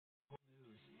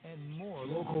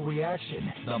local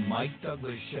reaction. The Mike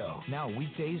Douglas Show. Now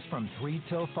weekdays from 3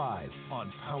 till 5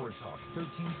 on Power Talk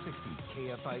 1360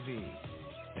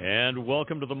 KFIV. And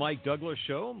welcome to the Mike Douglas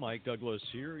Show. Mike Douglas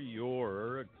here,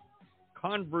 your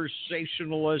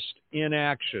conversationalist in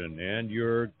action and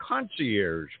your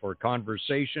concierge for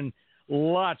conversation.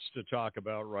 Lots to talk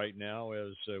about right now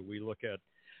as we look at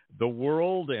the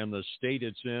world and the state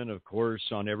it's in. Of course,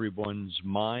 on everyone's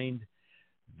mind,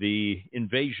 the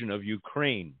invasion of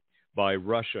Ukraine by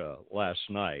Russia last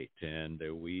night. And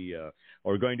we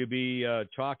are going to be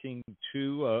talking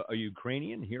to a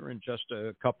Ukrainian here in just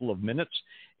a couple of minutes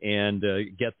and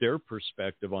get their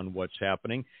perspective on what's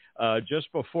happening.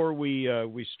 Just before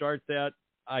we start that,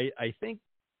 I think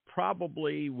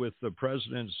probably with the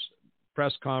president's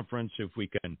press conference, if we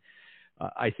can,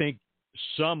 I think,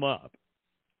 sum up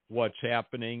what's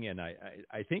happening, and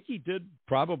I think he did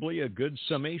probably a good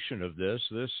summation of this.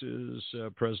 This is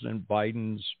President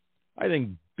Biden's, I think,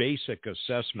 basic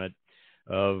assessment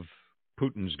of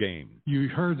Putin's game. You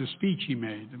heard the speech he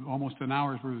made, almost an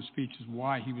hour's worth of speech, is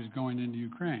why he was going into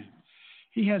Ukraine.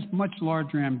 He has much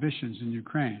larger ambitions in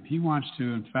Ukraine. He wants to,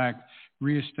 in fact,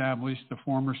 reestablish the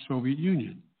former Soviet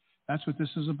Union. That's what this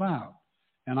is about.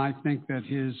 And I think that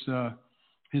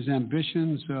his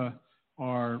ambitions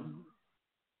are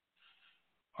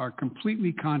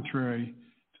completely contrary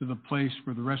to the place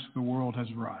where the rest of the world has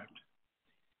arrived.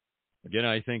 Again,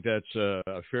 I think that's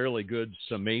a fairly good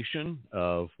summation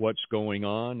of what's going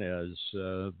on as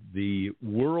the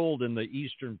world in the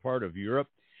eastern part of Europe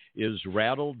is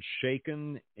rattled,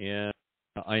 shaken, and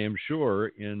I am sure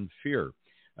in fear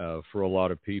for a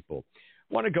lot of people.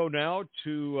 I want to go now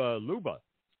to Luba.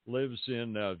 Lives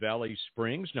in Valley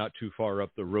Springs, not too far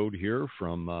up the road here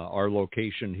from our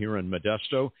location here in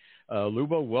Modesto.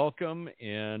 Luba, welcome,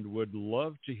 and would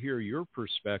love to hear your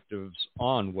perspectives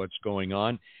on what's going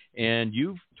on. And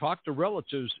you've talked to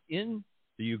relatives in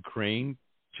the Ukraine.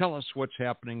 Tell us what's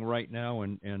happening right now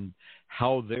and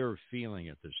how they're feeling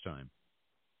at this time.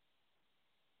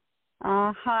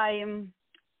 Hi.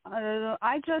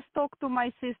 I just talked to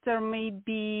my sister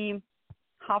maybe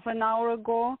half an hour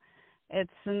ago. It's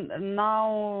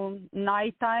now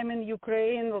nighttime in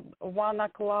Ukraine, 1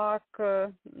 o'clock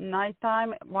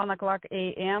nighttime, 1 o'clock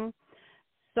a.m.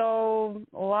 So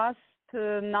last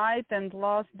night and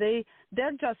last day,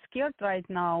 they're just scared right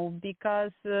now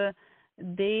because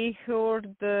they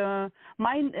heard they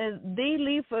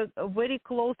live very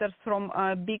close from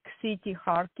a big city,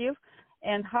 Kharkiv,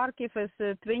 and Kharkiv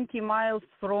is 20 miles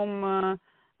from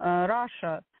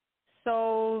Russia.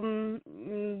 So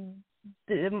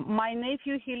my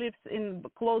nephew, he lives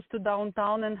close to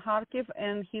downtown in Kharkiv,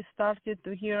 and he started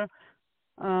to hear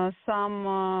some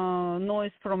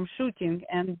noise from shooting,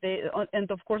 and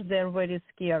of course they're very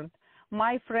scared.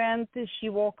 My friend, she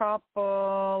woke up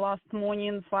last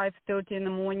morning, 5:30 in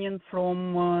the morning,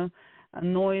 from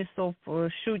noise of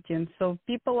shooting. So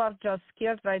people are just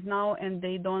scared right now, and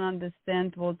they don't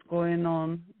understand what's going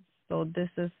on. So this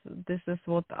is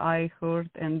what I heard,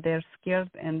 and they're scared,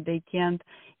 and they can't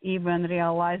even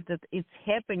realize that it's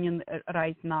happening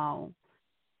right now.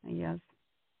 Yes.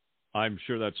 I'm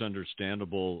sure that's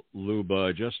understandable,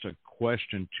 Luba. Just a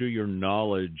question, to your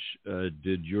knowledge,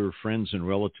 did your friends and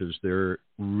relatives there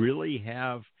really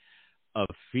have a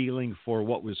feeling for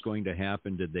what was going to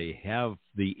happen? Did they have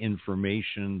the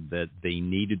information that they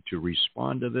needed to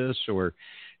respond to this, or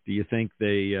do you think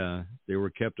they were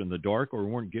kept in the dark or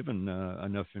weren't given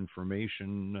enough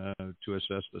information to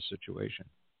assess the situation?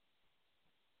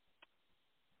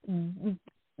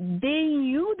 They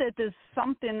knew that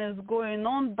something is going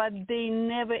on, but they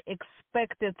never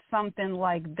expected something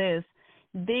like this.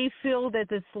 They feel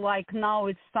that it's like now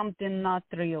it's something not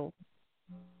real.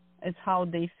 It's how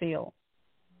they feel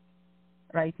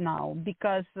right now.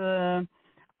 Because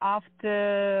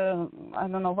after, I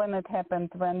don't know when it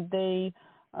happened, when they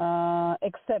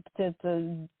accepted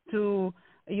two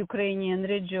Ukrainian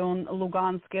region,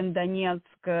 Lugansk and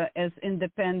Donetsk, as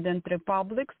independent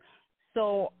republics.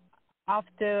 So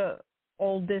after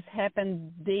all this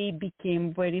happened, they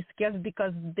became very scared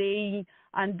because they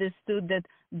understood that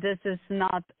this is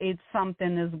not, it's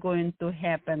something is going to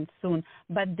happen soon.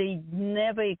 But they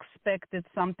never expected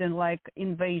something like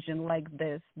invasion like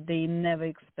this. They never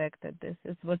expected this.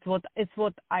 It's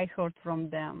what I heard from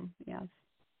them. Yes.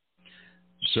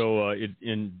 So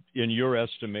in your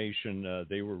estimation,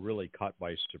 they were really caught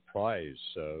by surprise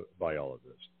by all of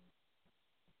this.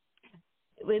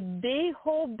 They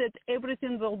hope that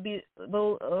everything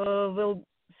will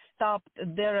stop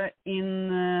there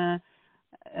in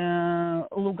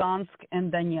Lugansk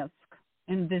and Donetsk,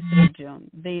 in this region.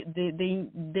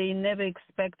 They never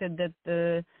expected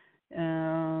that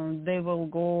they will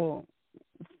go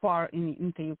far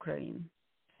into Ukraine.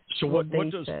 So what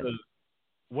does said.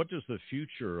 what does the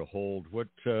future hold? What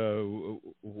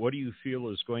do you feel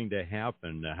is going to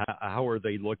happen? How are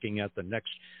they looking at the next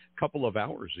couple of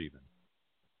hours even?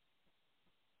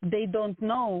 They don't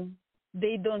know.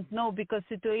 They don't know because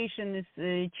situation is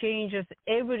changes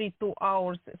every 2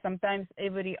 hours, sometimes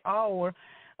every hour.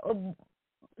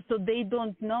 So they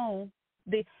don't know.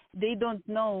 They don't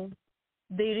know.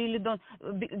 They really don't.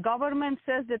 Government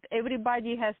says that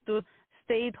everybody has to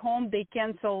stay at home. They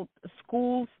cancel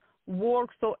schools,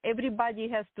 work, so everybody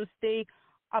has to stay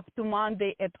up to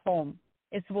Monday at home.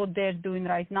 It's what they're doing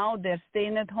right now. They're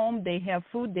staying at home. They have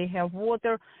food. They have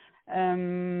water.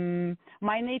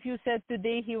 My nephew said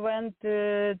today he went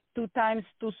 2 times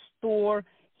to store.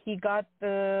 He got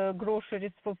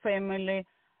groceries for family,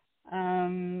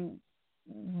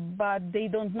 but they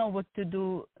don't know what to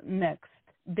do next.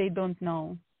 They don't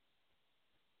know.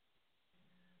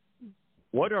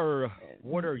 What are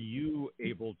you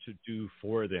able to do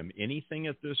for them? Anything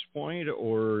at this point,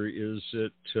 or is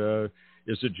it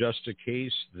just a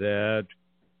case that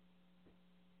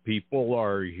people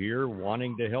are here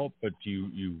wanting to help, but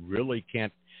you really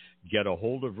can't get a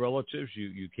hold of relatives?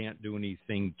 You can't do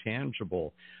anything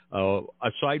tangible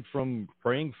aside from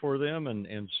praying for them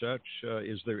and such.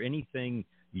 Is there anything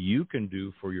you can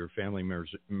do for your family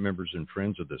members and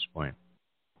friends at this point?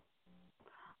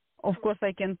 Of course,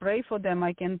 I can pray for them.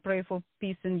 I can pray for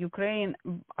peace in Ukraine.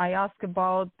 I ask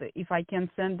about if I can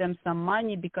send them some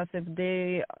money because if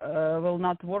they will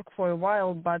not work for a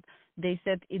while, but they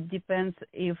said it depends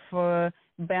if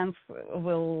banks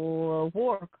will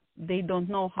work. They don't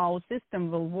know how system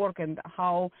will work and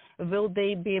how will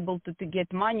they be able to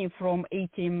get money from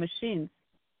ATM machines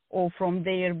or from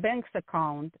their bank's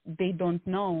account. They don't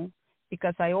know.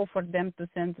 Because I offered them to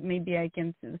send, maybe I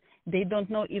can. They don't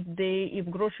know if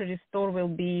grocery store will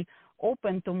be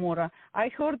open tomorrow. I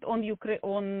heard on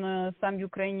some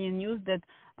Ukrainian news that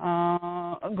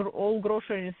all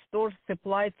grocery stores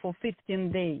supplied for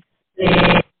 15 days.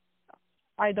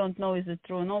 I don't know is it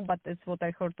true or no, but it's what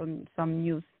I heard on some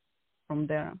news from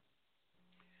there.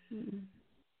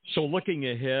 So looking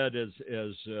ahead, as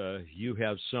you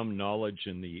have some knowledge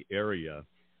in the area.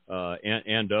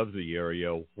 And of the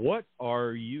area, what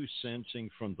are you sensing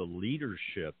from the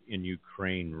leadership in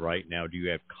Ukraine right now? Do you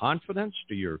have confidence?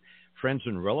 Do your friends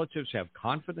and relatives have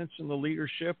confidence in the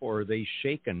leadership, or are they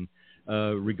shaken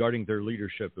regarding their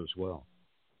leadership as well?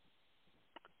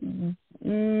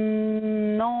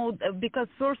 No, because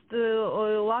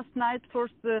last night,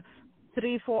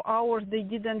 3-4 hours, they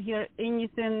didn't hear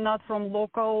anything, not from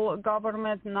local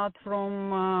government, not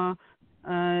from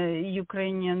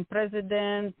Ukrainian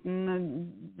president,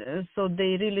 so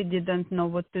they really didn't know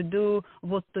what to do,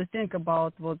 what to think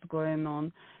about what's going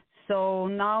on. So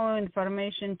now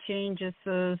information changes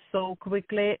so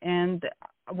quickly, and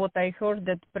what I heard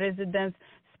that president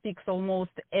speaks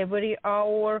almost every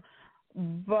hour,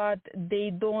 but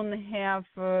they don't have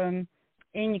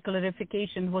any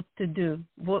clarification what to do,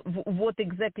 what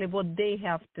exactly what they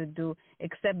have to do,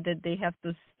 except that they have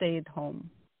to stay at home.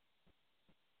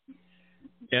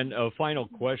 And a final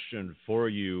question for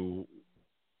you.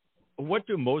 What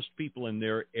do most people in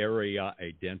their area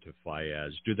identify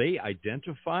as? Do they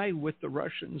identify with the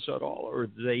Russians at all, or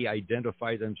do they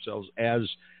identify themselves as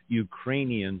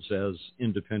Ukrainians, as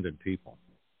independent people?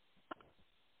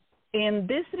 In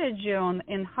this region,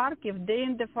 in Kharkiv,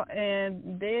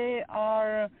 they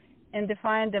are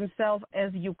identifying themselves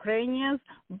as Ukrainians,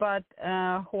 but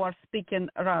who are speaking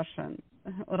Russian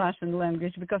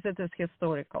language because it is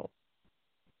historical.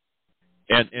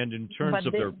 And in terms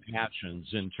of their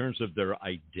passions, in terms of their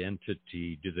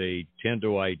identity, do they tend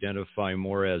to identify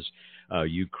more as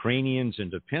Ukrainians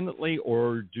independently,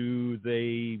 or do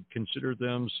they consider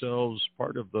themselves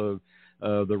part of the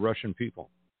Russian people?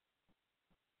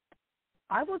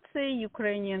 I would say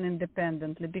Ukrainian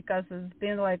independently because it's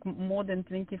been like more than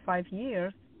 25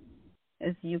 years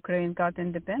as Ukraine got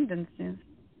independence.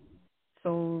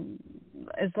 So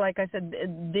it's like I said,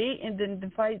 they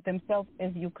identify themselves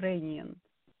as Ukrainian.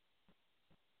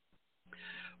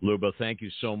 Luba, thank you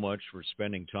so much for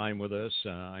spending time with us.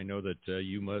 I know that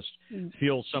you must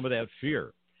feel some of that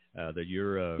fear that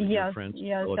your friends.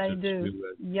 Yes, I do.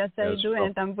 Yes, I do,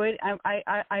 and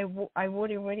I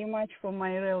worry very much for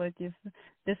my relatives.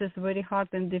 This is a very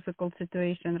hard and difficult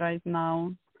situation right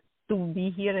now to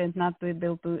be here and not to be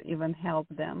able to even help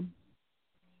them.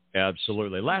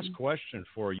 Absolutely. Last question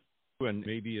for you. and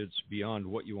maybe it's beyond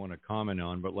what you want to comment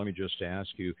on, but let me just ask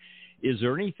you, is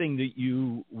there anything that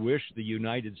you wish the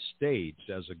United States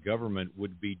as a government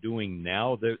would be doing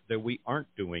now that we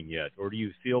aren't doing yet? Or do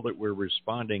you feel that we're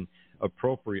responding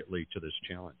appropriately to this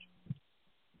challenge?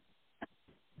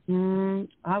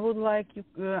 I would like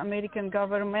American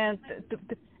government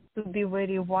to be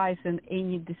very wise in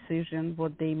any decision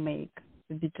what they make,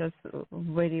 to be just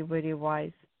very, very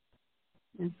wise.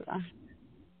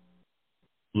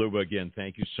 Luba, again,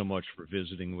 thank you so much for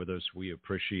visiting with us. We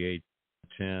appreciate it.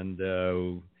 And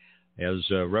as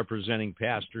representing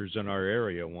pastors in our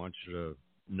area, I want you to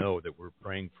know that we're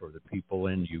praying for the people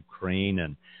in Ukraine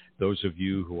and those of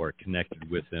you who are connected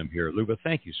with them here. Luba,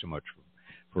 thank you so much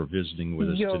for visiting with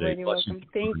us You're today. Very welcome.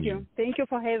 Thank you. Thank you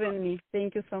for having me.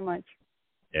 Thank you so much.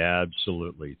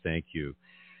 Absolutely. Thank you.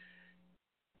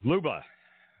 Luba,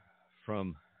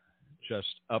 from just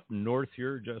up north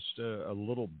here, just a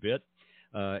little bit,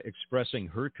 expressing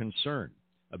her concern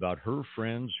about her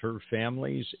friends, her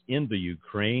families in the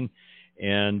Ukraine.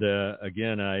 And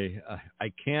again,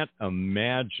 I can't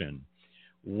imagine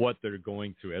what they're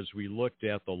going through as we looked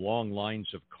at the long lines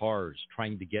of cars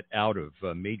trying to get out of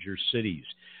major cities,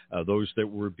 those that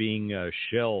were being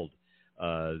shelled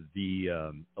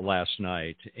last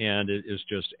night. And it is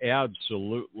just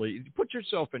absolutely, put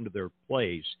yourself into their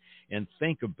place and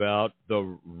think about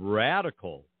the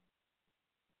radical,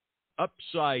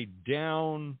 upside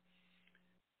down,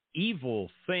 evil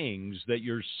things that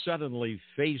you're suddenly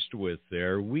faced with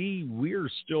there. We're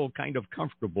still kind of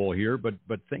comfortable here, but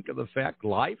think of the fact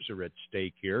lives are at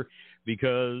stake here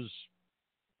because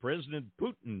President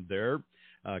Putin there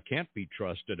can't be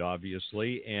trusted,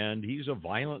 obviously, and he's a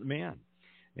violent man.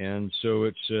 And so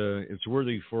it's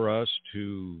worthy for us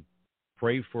to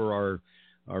pray for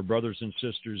our brothers and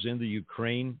sisters in the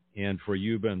Ukraine and for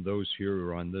Yuba and those here who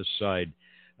are on this side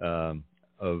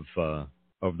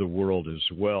of the world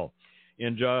as well.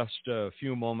 In just a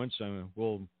few moments,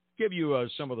 we'll give you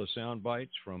some of the sound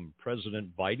bites from President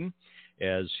Biden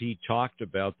as he talked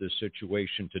about this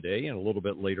situation today. And a little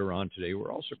bit later on today,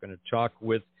 we're also going to talk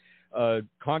with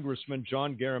Congressman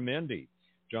John Garamendi.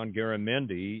 John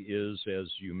Garamendi is, as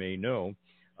you may know,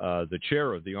 the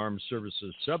chair of the Armed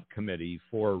Services Subcommittee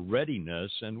for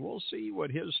Readiness, and we'll see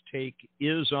what his take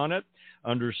is on it.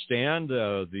 Understand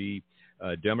the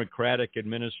Democratic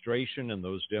administration and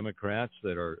those Democrats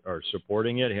that are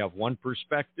supporting it have one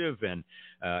perspective, and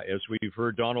as we've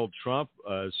heard Donald Trump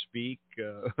speak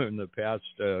in the past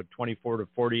 24 to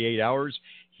 48 hours,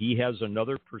 he has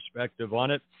another perspective on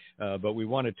it. But we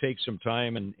want to take some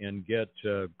time and get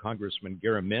Congressman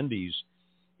Garamendi's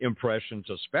impressions,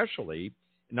 especially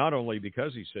not only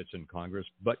because he sits in Congress,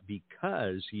 but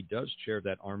because he does chair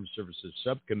that Armed Services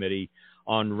Subcommittee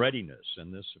on Readiness.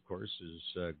 And this, of course,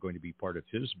 is going to be part of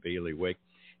his bailiwick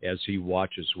as he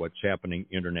watches what's happening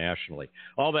internationally.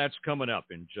 All that's coming up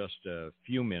in just a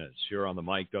few minutes here on the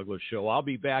Mike Douglas Show. I'll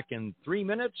be back in 3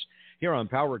 minutes here on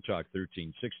Power Talk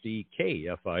 1360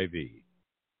 KFIV.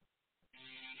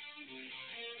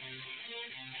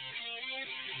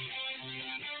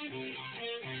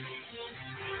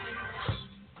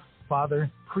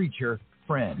 Father, preacher,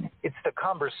 friend. It's the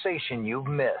conversation you've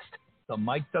missed. The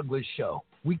Mike Douglas Show.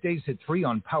 Weekdays at 3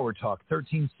 on Power Talk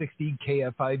 1360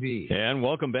 KFIV. And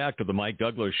welcome back to the Mike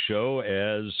Douglas Show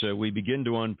as we begin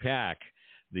to unpack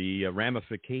the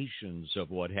ramifications of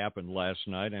what happened last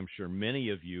night. I'm sure many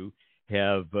of you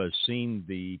have seen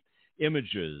the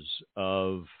images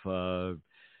of the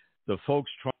folks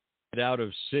trying to get out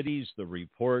of cities, the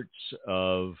reports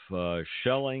of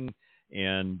shelling,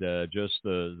 and just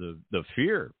the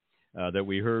fear that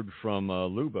we heard from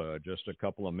Luba just a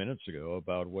couple of minutes ago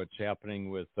about what's happening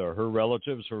with her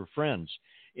relatives, her friends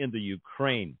in the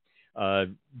Ukraine.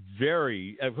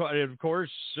 Very, of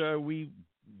course,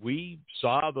 we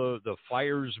saw the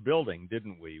fires building,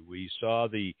 didn't we? We saw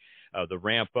the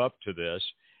ramp up to this,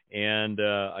 and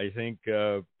I think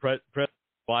President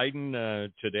Biden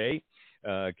today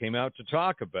came out to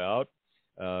talk about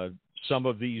some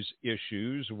of these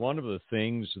issues. One of the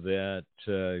things that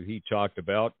he talked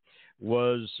about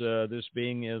was this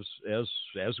being,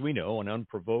 as we know, an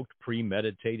unprovoked,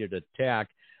 premeditated attack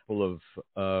of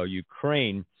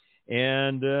Ukraine.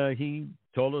 And he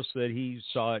told us that he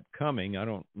saw it coming. I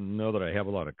don't know that I have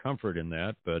a lot of comfort in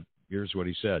that, but here's what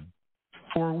he said.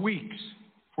 For weeks,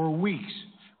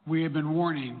 we have been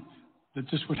warning that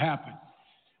this would happen.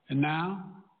 And now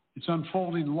it's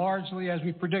unfolding largely as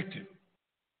we predicted.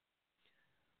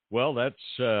 Well, that's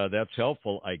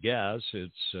helpful, I guess.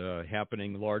 It's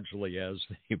happening largely as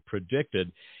they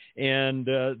predicted. And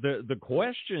the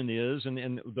question is,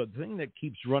 and the thing that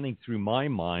keeps running through my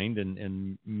mind,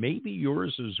 and maybe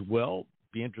yours as well,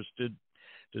 be interested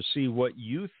to see what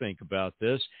you think about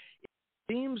this. It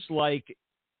seems like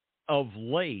of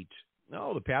late,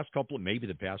 the past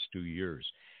 2 years,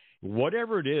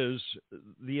 whatever it is,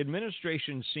 the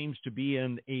administration seems to be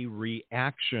in a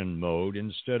reaction mode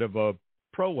instead of a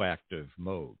proactive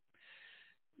mode.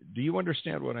 Do you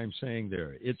understand what I'm saying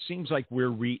there? It seems like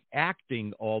we're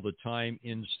reacting all the time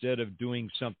instead of doing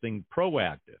something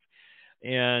proactive.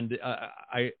 And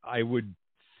I would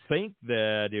think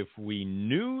that if we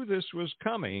knew this was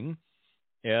coming,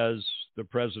 as the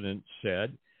president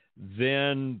said,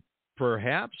 then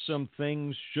perhaps some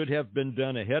things should have been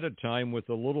done ahead of time with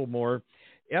a little more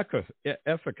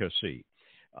efficacy.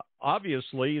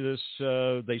 Obviously,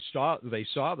 they saw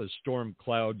the storm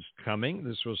clouds coming.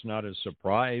 This was not a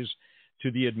surprise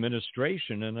to the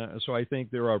administration, and so I think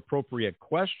there are appropriate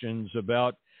questions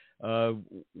about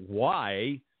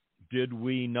why did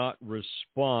we not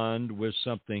respond with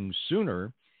something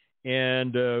sooner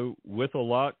and with a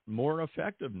lot more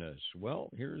effectiveness. Well,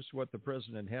 here's what the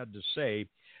president had to say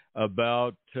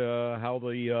about how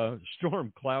the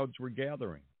storm clouds were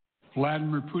gathering.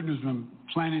 Vladimir Putin has been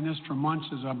planning this for months,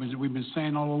 as we've been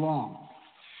saying all along.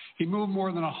 He moved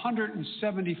more than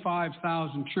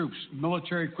 175,000 troops,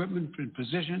 military equipment, and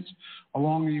positions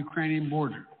along the Ukrainian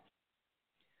border.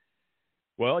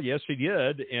 Well, yes, he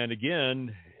did. And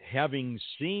again, having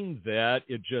seen that,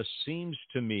 it just seems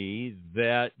to me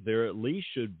that there at least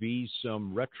should be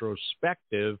some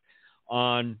retrospective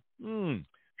on,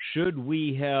 should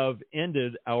we have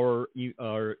ended our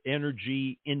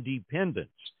energy independence?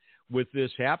 With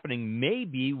this happening,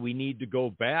 maybe we need to go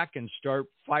back and start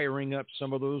firing up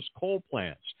some of those coal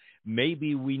plants.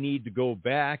 Maybe we need to go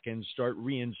back and start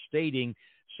reinstating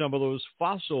some of those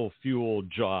fossil fuel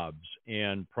jobs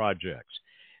and projects.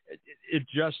 It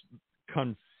just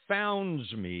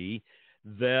confounds me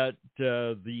that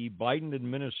the Biden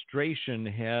administration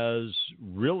has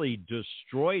really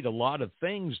destroyed a lot of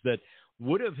things that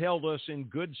would have held us in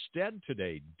good stead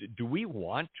today. Do we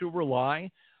want to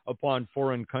rely upon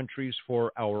foreign countries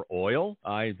for our oil?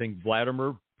 I think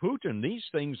Vladimir Putin, these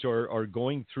things are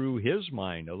going through his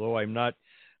mind, although I'm not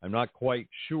quite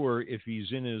sure if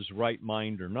he's in his right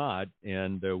mind or not.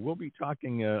 And we'll be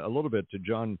talking a little bit to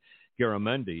John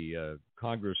Garamendi,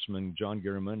 Congressman John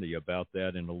Garamendi, about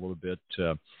that in a little bit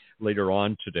later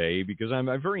on today, because I'm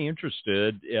very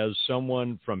interested as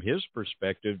someone from his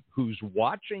perspective who's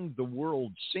watching the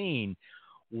world scene.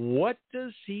 What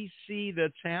does he see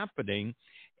that's happening?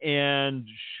 And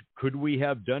could we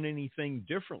have done anything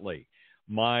differently?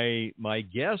 My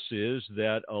guess is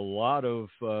that a lot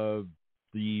of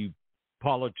the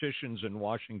politicians in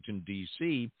Washington,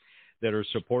 D.C. that are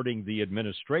supporting the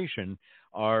administration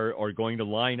are going to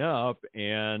line up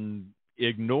and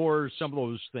ignore some of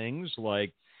those things,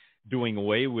 like doing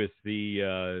away with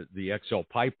the XL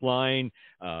pipeline,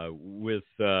 with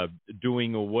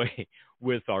doing away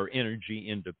with our energy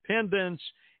independence.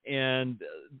 And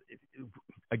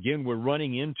again, we're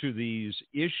running into these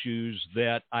issues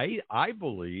that I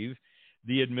believe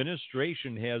the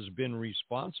administration has been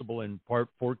responsible in part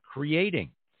for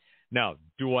creating. Now,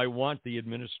 do I want the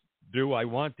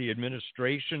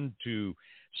administration to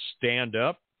stand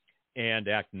up and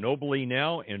act nobly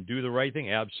now and do the right thing?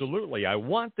 Absolutely. I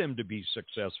want them to be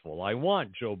successful. I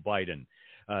want Joe Biden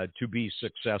to be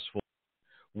successful.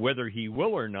 Whether he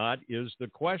will or not is the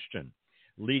question.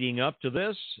 Leading up to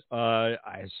this,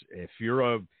 if you're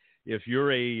a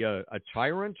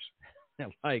tyrant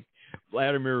like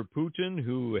Vladimir Putin,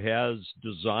 who has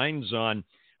designs on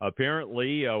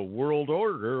apparently a world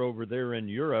order over there in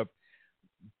Europe,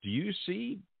 do you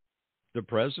see the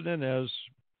president as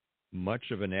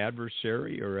much of an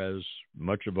adversary or as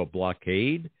much of a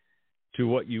blockade to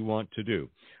what you want to do?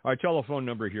 Our telephone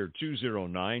number here,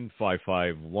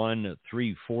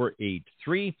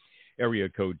 209-551-3483, area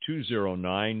code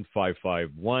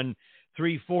 209-551-3483.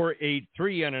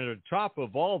 And on the top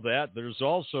of all that, there's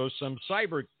also some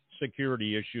cyber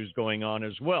security issues going on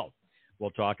as well.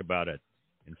 We'll talk about it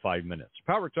in 5 minutes.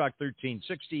 Power Talk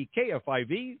 1360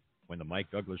 KFIV, when the Mike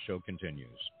Douglas Show continues.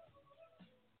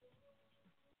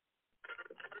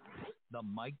 The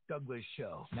Mike Douglas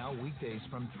Show, now weekdays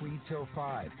from 3 till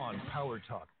 5 on Power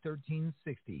Talk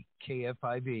 1360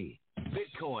 KFIV.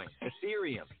 Bitcoin,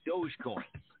 Ethereum, Dogecoin.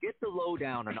 Get the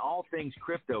lowdown on all things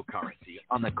cryptocurrency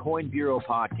on the Coin Bureau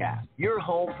podcast, your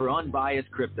home for unbiased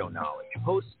crypto knowledge.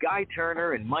 Hosts Guy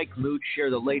Turner and Mike Mooch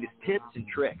share the latest tips and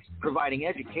tricks, providing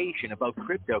education about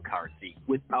cryptocurrency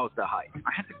without the hype.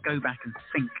 I had to go back and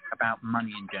think about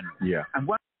money in general. Yeah. And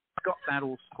once I got that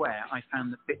all square, I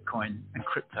found that Bitcoin and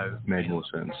crypto made more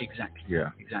sense. Exactly. Yeah.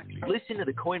 Exactly. Listen to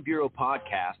the Coin Bureau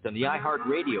podcast on the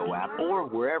iHeartRadio app or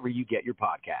wherever you get your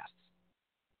podcasts.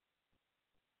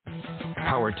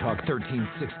 Power Talk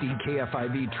 1360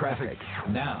 KFIV traffic.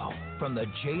 Now, from the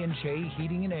J&J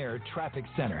Heating and Air Traffic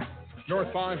Center.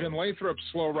 North 5 in Lathrop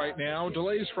slow right now.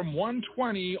 Delays from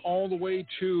 120 all the way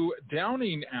to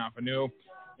Downing Avenue.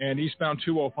 And eastbound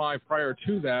 205 prior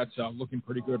to that, looking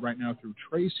pretty good right now through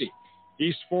Tracy.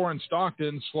 East 4 in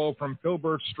Stockton, slow from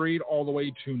Filbert Street all the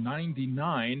way to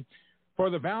 99. For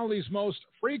the Valley's most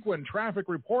frequent traffic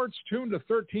reports, tune to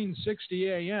 1360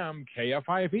 AM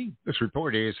KFIV. This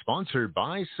report is sponsored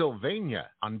by Sylvania.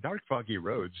 On dark, foggy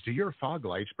roads, do your fog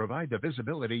lights provide the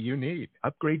visibility you need?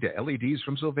 Upgrade to LEDs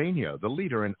from Sylvania, the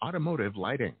leader in automotive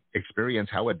lighting. Experience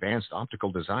how advanced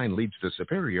optical design leads to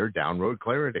superior down-road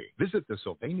clarity. Visit the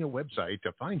Sylvania website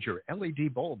to find your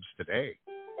LED bulbs today.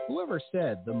 Whoever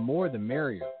said the more the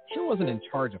merrier sure wasn't in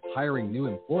charge of hiring new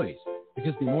employees.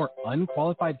 Because the more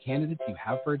unqualified candidates you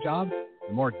have for a job,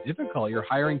 the more difficult your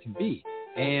hiring can be.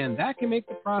 And that can make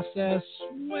the process,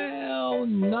 well,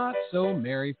 not so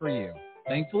merry for you.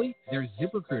 Thankfully, there's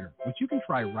ZipRecruiter, which you can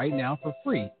try right now for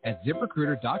free at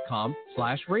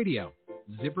ZipRecruiter.com/radio.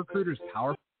 ZipRecruiter's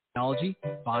powerful technology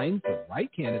finds the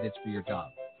right candidates for your job.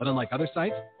 But unlike other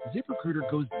sites, ZipRecruiter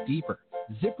goes deeper.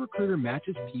 ZipRecruiter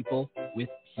matches people with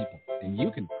people, and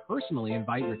you can personally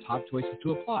invite your top choices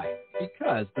to apply,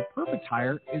 because the perfect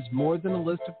hire is more than a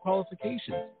list of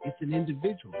qualifications. It's an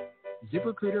individual.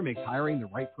 ZipRecruiter makes hiring the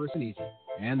right person easy,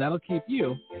 and that'll keep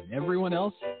you and everyone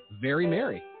else very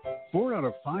merry. 4 out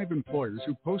of 5 employers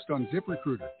who post on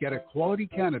ZipRecruiter get a quality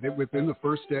candidate within the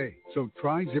first day. So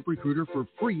try ZipRecruiter for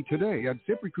free today at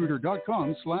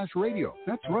ZipRecruiter.com/radio.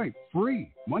 That's right,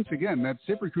 free. Once again, that's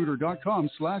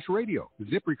ZipRecruiter.com/radio.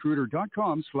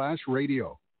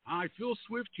 ZipRecruiter.com/radio. Hi, Phil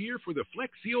Swift here for the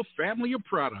Flex Seal family of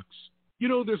products. You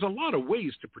know, there's a lot of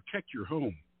ways to protect your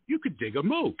home. You could dig a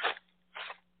moat.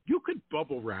 You could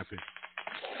bubble wrap it.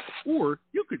 Or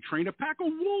you could train a pack of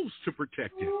wolves to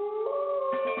protect it.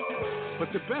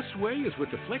 But the best way is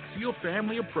with the Flex Seal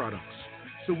family of products.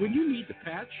 So when you need to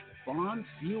patch, bond,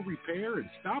 seal, repair, and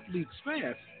stop leaks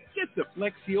fast, get the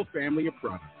Flex Seal family of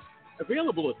products.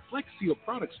 Available at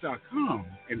FlexSealProducts.com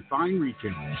and fine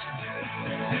retailers.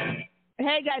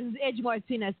 Hey guys, it's Edge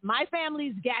Martinez. My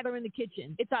family's gather in the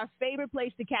kitchen. It's our favorite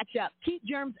place to catch up. Keep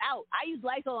germs out. I use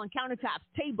Lysol on countertops,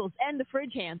 tables, and the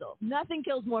fridge handle. Nothing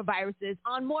kills more viruses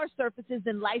on more surfaces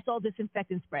than Lysol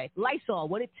disinfectant spray. Lysol,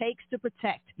 what it takes to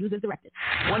protect. Use as directed.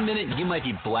 1 minute you might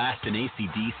be blasting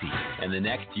AC/DC, and the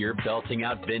next you're belting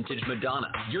out vintage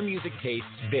Madonna. Your music tastes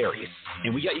varies,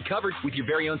 and we got you covered with your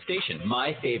very own station,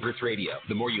 My Favorites Radio.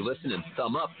 The more you listen and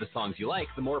thumb up the songs you like,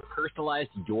 the more personalized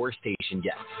your station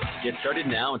gets. Get started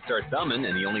now and start thumbing,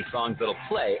 and the only songs that'll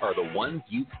play are the ones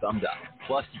you thumbed up.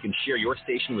 Plus, you can share your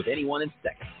station with anyone in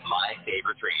seconds. My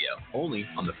Favorites Radio, only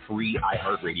on the free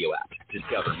iHeartRadio app.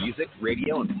 Discover music,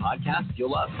 radio, and podcasts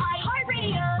you'll love.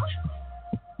 iHeartRadio.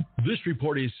 This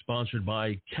report is sponsored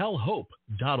by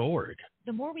CalHope.org.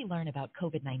 The more we learn about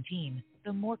COVID-19,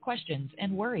 the more questions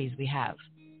and worries we have.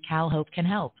 CalHope can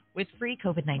help with free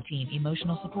COVID-19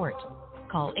 emotional support.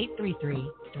 Call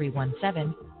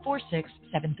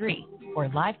 833-317-4673 or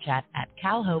live chat at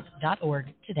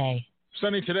calhope.org today.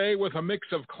 Sunny today with a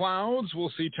mix of clouds.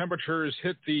 We'll see temperatures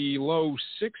hit the low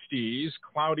 60s.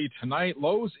 Cloudy tonight,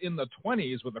 lows in the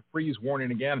 20s with a freeze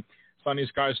warning again. Sunny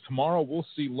skies tomorrow, we'll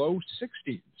see low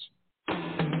 60s.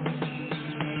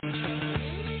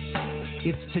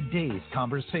 It's today's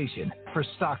conversation for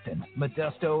Stockton,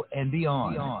 Modesto, and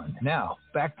beyond. Now,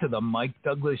 back to the Mike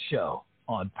Douglas Show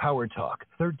on Power Talk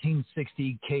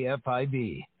 1360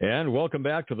 KFIV. And welcome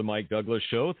back to the Mike Douglas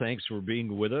Show. Thanks for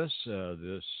being with us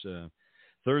this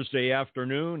Thursday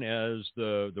afternoon as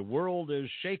the world is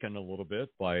shaken a little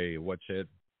bit by what's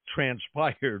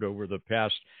transpired over the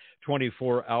past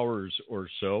 24 hours or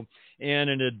so.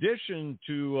 And in addition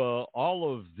to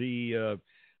all of the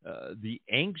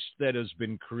angst that has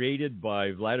been created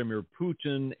by Vladimir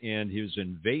Putin and his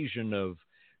invasion of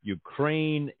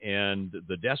Ukraine and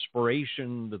the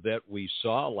desperation that we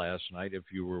saw last night,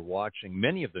 if you were watching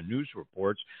many of the news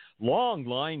reports, long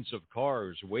lines of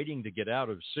cars waiting to get out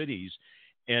of cities,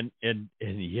 and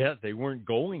yet they weren't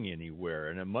going anywhere.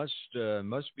 And it must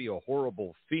be a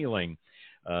horrible feeling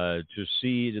to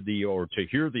see to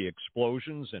hear the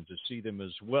explosions and to see them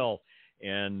as well.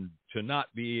 and to not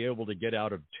be able to get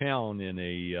out of town in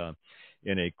a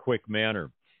quick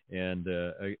manner. And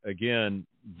again,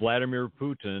 Vladimir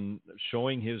Putin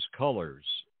showing his colors.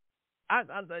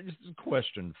 This is a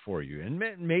question for you, and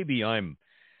maybe I'm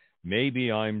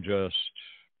just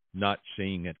not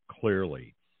seeing it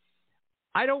clearly.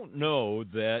 I don't know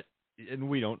that, and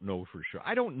we don't know for sure.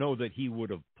 I don't know that he would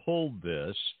have pulled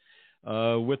this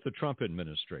with the Trump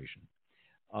administration.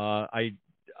 I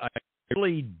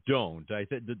really don't. I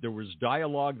think that there was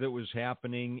dialogue that was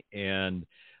happening, and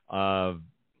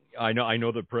I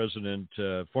know the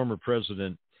former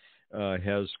president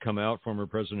former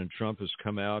President Trump has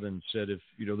come out and said, if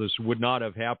this would not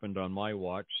have happened on my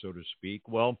watch, so to speak.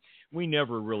 Well, we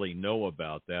never really know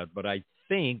about that, but I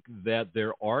think that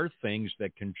there are things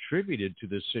that contributed to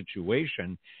this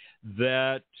situation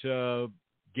that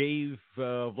gave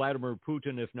Vladimir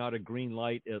Putin, if not a green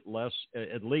light, at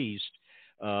least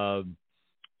a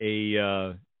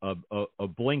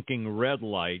blinking red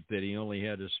light that he only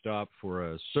had to stop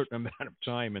for a certain amount of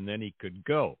time and then he could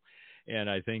go. And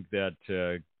I think that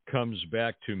comes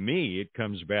back to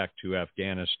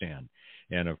Afghanistan.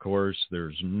 And of course,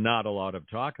 there's not a lot of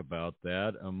talk about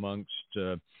that amongst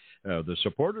the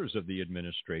supporters of the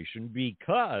administration,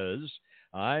 because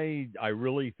I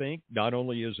really think not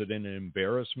only is it an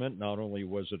embarrassment, not only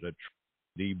was it a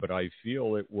tragedy, but I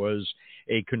feel it was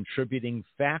a contributing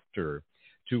factor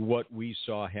to what we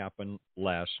saw happen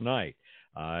last night.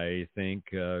 I think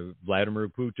Vladimir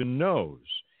Putin knows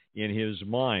in his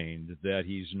mind that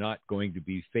he's not going to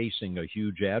be facing a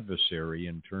huge adversary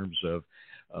in terms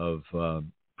of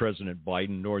President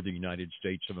Biden nor the United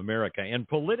States of America. And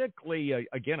politically,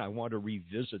 again, I want to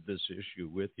revisit this issue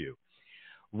with you.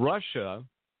 Russia,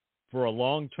 for a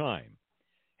long time,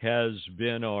 has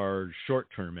been our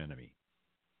short-term enemy.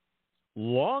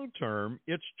 Long-term,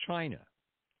 it's China.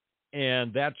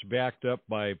 And that's backed up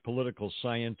by political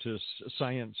sciences.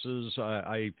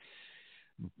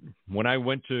 When I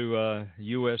went to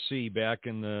USC back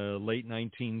in the late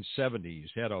 1970s,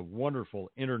 had a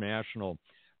wonderful international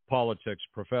politics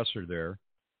professor there,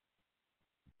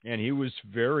 and he was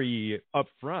very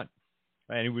upfront,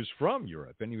 and he was from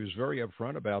Europe, and he was very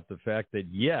upfront about the fact that,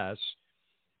 yes,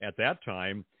 at that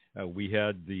time, we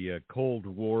had the Cold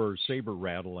War saber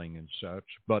rattling and such,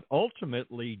 but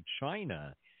ultimately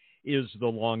China is the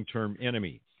long-term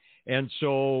enemy. And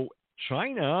so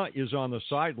China is on the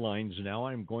sidelines now.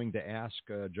 I'm going to ask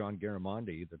John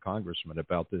Garamendi, the congressman,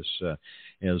 about this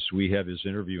as we have his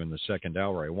interview in the second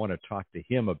hour. I want to talk to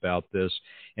him about this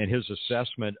and his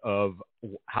assessment of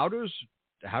how does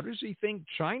he think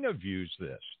China views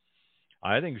this.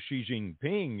 I think Xi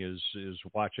Jinping is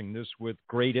watching this with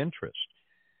great interest.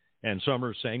 And some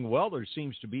are saying, well, there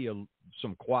seems to be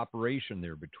some cooperation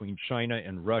there between China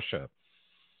and Russia.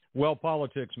 Well,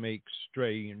 politics makes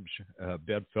strange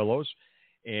bedfellows,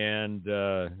 and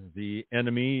the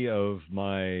enemy of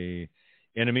my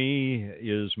enemy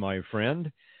is my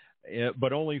friend,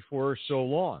 but only for so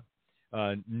long.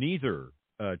 Neither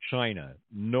China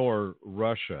nor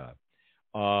Russia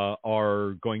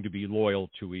are going to be loyal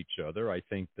to each other. I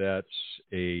think that's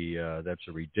a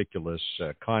ridiculous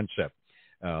concept.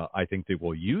 I think they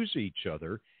will use each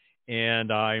other.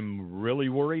 And I'm really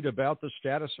worried about the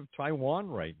status of Taiwan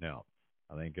right now.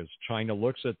 I think as China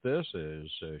looks at this, as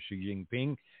Xi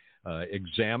Jinping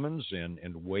examines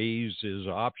and weighs his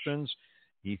options,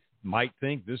 he might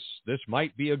think this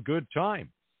might be a good time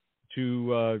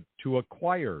to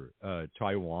acquire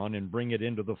Taiwan and bring it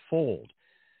into the fold.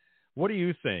 What do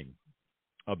you think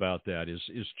about that?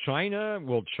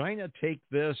 Will China take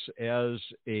this as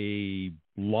a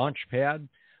launch pad?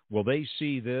 Will they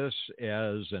see this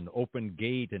as an open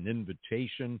gate, an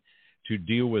invitation to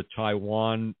deal with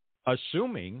Taiwan,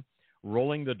 assuming,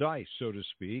 rolling the dice, so to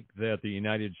speak, that the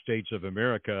United States of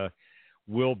America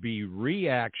will be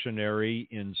reactionary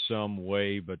in some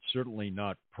way, but certainly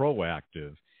not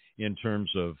proactive in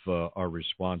terms of our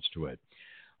response to it?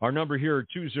 Our number here,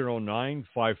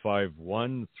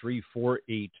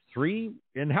 209-551-3483.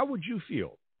 And how would you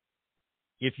feel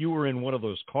if you were in one of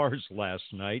those cars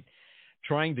last night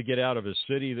trying to get out of a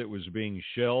city that was being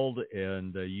shelled,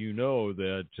 and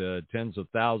that tens of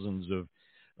thousands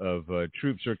of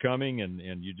troops are coming,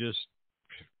 and you just,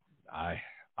 I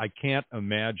can't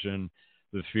imagine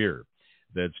the fear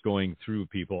that's going through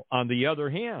people. On the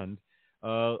other hand,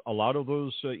 a lot of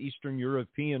those Eastern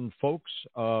European folks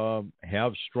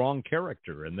have strong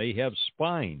character, and they have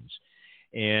spines,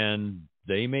 and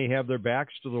they may have their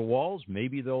backs to the walls.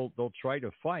 Maybe they'll try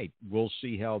to fight. We'll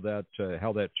see how that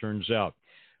turns out.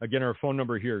 Again, our phone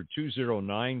number here,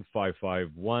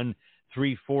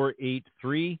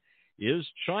 209-551-3483. Is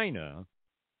China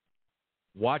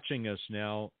watching us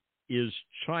now, is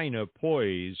China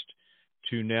poised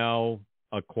to now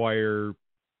acquire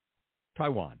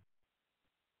Taiwan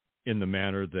in the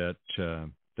manner that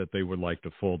they would like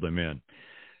to fold them in?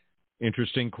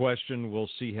 Interesting question. We'll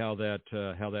see how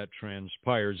that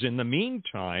transpires. In the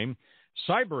meantime,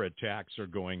 cyber attacks are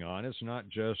going on. It's not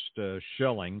just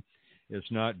shelling.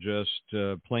 It's not just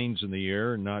planes in the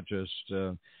air, not just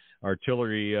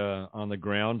artillery on the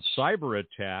ground. Cyber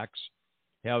attacks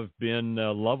have been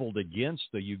leveled against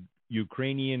the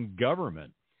Ukrainian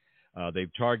government.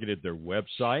 They've targeted their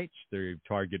websites. They've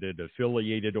targeted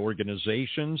affiliated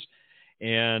organizations.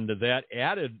 And that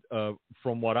added,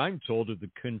 from what I'm told, to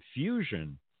the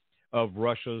confusion of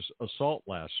Russia's assault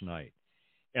last night.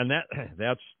 And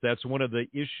that's one of the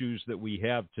issues that we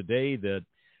have today that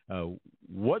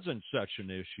wasn't such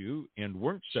an issue and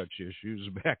weren't such issues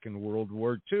back in World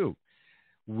War II.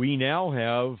 We now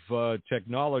have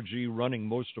technology running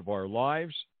most of our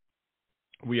lives.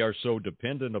 We are so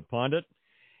dependent upon it.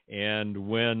 And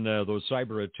when those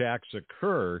cyber attacks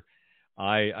occur,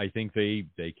 I think they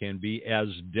can be as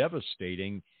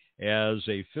devastating as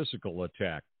a physical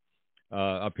attack.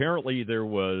 Apparently, there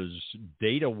was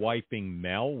data wiping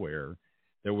malware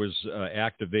that was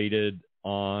activated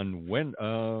on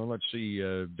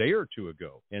a day or two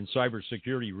ago. And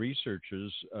cybersecurity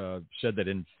researchers said that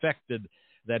infected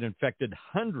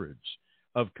hundreds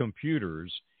of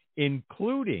computers,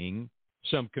 including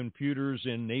some computers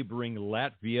in neighboring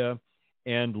Latvia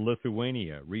and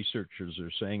Lithuania. Researchers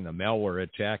are saying the malware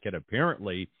attack had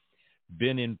apparently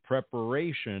been in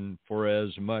preparation for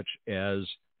as much as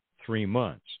 3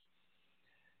 months.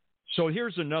 So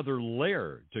here's another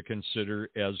layer to consider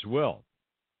as well.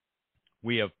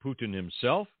 We have Putin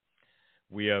himself.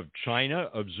 We have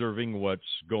China observing what's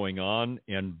going on,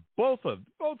 and both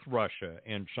Russia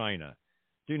and China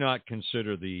do not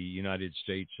consider the United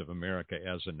States of America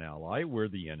as an ally. We're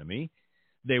the enemy.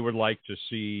 They would like to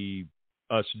see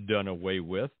us done away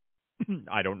with.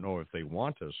 I don't know if they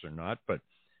want us or not, but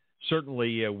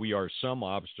certainly we are some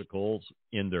obstacles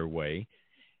in their way,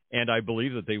 and I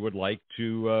believe that they would like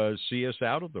to see us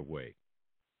out of the way.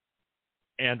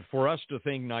 And for us to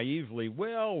think naively,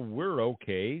 well, we're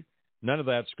okay, none of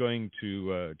that's going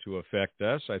to affect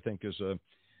us, I think is a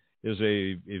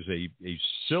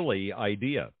silly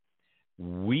idea.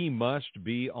 We must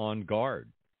be on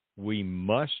guard. We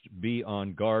must be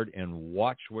on guard and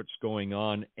watch what's going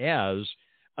on as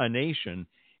a nation,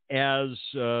 as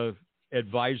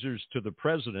advisors to the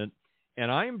president.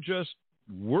 And I'm just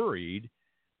worried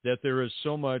that there is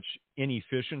so much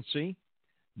inefficiency,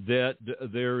 that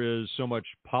there is so much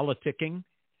politicking,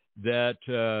 that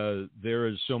there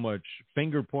is so much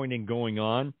finger-pointing going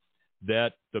on,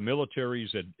 that the military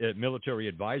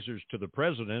advisors to the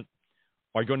president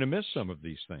are going to miss some of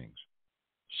these things.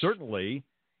 Certainly,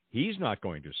 he's not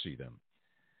going to see them.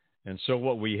 And so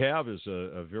what we have is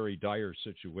a very dire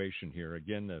situation here.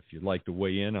 Again, if you'd like to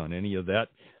weigh in on any of that,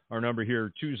 our number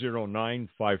here,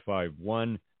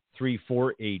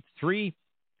 209-551-3483.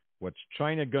 What's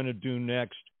China going to do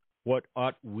next? What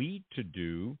ought we to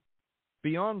do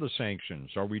beyond the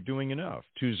sanctions? Are we doing enough?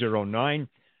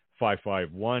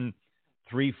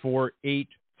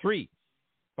 209-551-3483.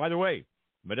 By the way,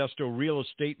 Modesto real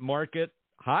estate market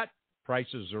hot.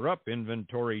 Prices are up,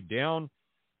 inventory down,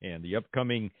 and the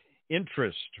upcoming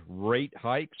interest rate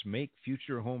hikes make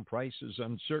future home prices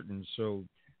uncertain. So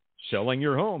selling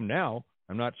your home now,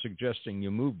 I'm not suggesting you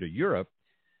move to Europe,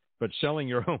 but selling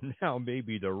your home now may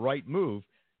be the right move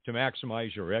to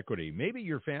maximize your equity. Maybe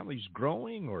your family's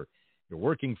growing or you're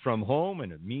working from home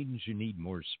and it means you need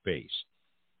more space.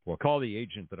 Well, call the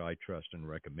agent that I trust and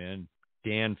recommend,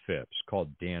 Dan Phipps,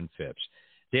 called Dan Phipps.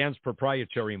 Dan's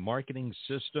proprietary marketing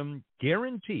system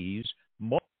guarantees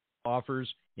multiple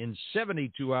offers in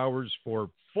 72 hours for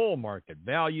full market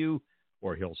value,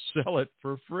 or he'll sell it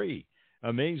for free.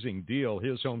 Amazing deal.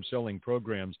 His home selling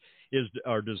programs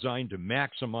are designed to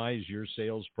maximize your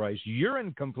sales price. You're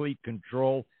in complete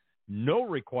control. No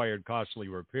required costly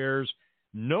repairs,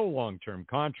 no long-term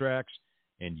contracts,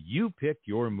 and you pick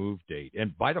your move date.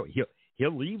 And by the way,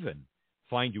 he'll even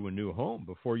find you a new home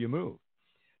before you move.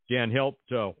 Dan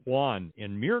helped Juan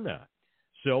and Myrna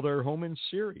sell their home in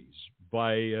series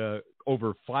by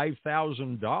over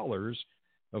 $5,000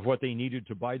 of what they needed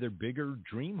to buy their bigger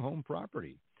dream home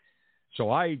property.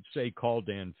 So I'd say call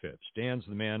Dan Phipps. Dan's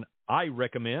the man I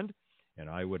recommend, and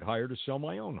I would hire to sell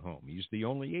my own home. He's the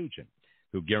only agent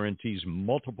who guarantees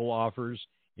multiple offers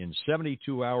in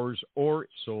 72 hours or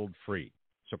sold free.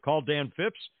 So call Dan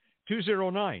Phipps,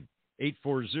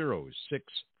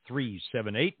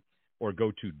 209-840-6378. Or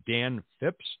go to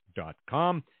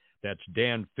danphipps.com. That's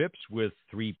Dan Phipps with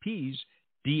 3 Ps,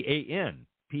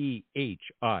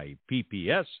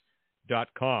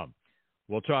 DANPHIPPS.com.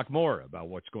 We'll talk more about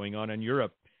what's going on in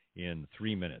Europe in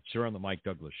 3 minutes here on the Mike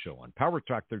Douglas Show on Power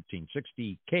Talk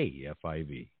 1360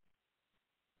 KFIV.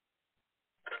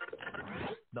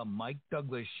 The Mike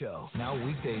Douglas Show, now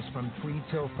weekdays from 3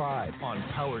 till 5 on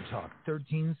Power Talk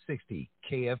 1360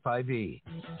 KFIV.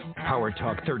 Power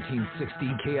Talk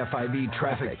 1360 KFIV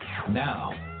traffic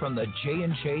now from the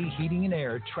J&J Heating and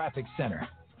Air Traffic Center.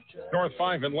 North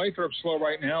 5 in Lathrop slow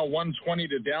right now, 120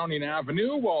 to Downing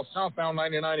Avenue, while southbound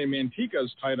 99 in Manteca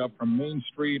is tied up from Main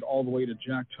Street all the way to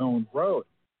Jacktone Road.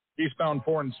 Eastbound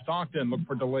 4 in Stockton, look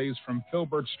for delays from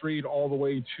Filbert Street all the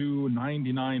way to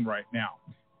 99 right now.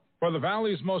 For the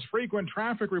Valley's most frequent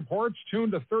traffic reports,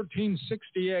 tune to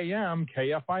 1360 AM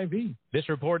KFIV. This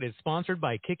report is sponsored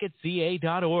by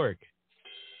KickItCA.org.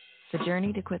 The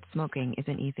journey to quit smoking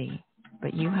isn't easy,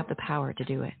 but you have the power to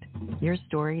do it. Your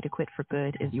story to quit for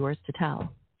good is yours to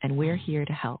tell, and we're here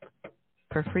to help.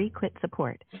 For free quit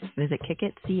support, visit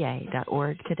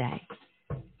KickItCA.org today.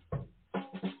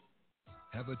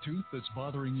 Have a tooth that's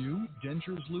bothering you?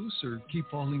 Dentures loose or keep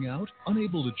falling out?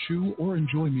 Unable to chew or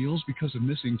enjoy meals because of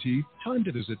missing teeth? Time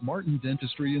to visit Martin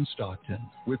Dentistry in Stockton.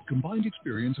 With combined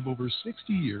experience of over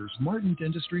 60 years, Martin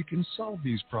Dentistry can solve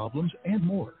these problems and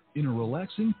more in a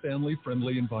relaxing,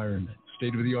 family-friendly environment.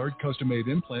 State-of-the-art custom-made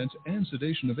implants and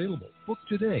sedation available. Book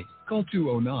today. Call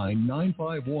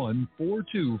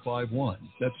 209-951-4251.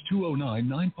 That's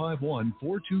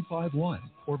 209-951-4251.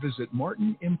 Or visit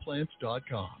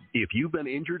martinimplants.com. If you've been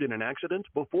injured in an accident,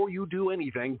 before you do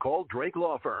anything, call Drake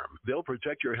Law Firm. They'll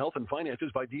protect your health and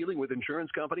finances by dealing with insurance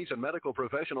companies and medical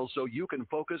professionals so you can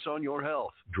focus on your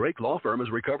health. Drake Law Firm has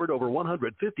recovered over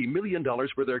 $150 million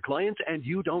for their clients, and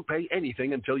you don't pay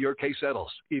anything until your case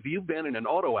settles. If you've been in an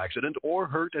auto accident or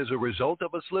hurt as a result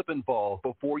of a slip and fall,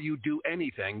 before you do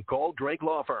anything, call Drake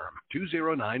Law Firm.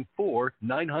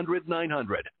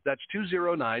 209-4-900-900. That's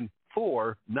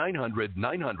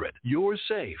 209-4-900-900. You're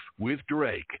safe with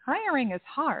Drake. Hiring is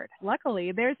hard.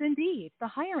 Luckily, there's Indeed. The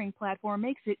hiring platform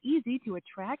makes it easy to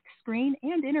attract, screen,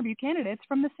 and interview candidates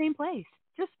from the same place.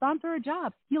 Just sponsor a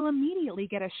job. You'll immediately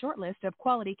get a short list of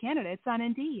quality candidates on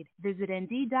Indeed. Visit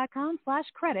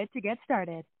Indeed.com/credit to get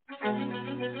started.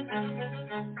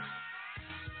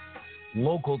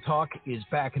 Local Talk is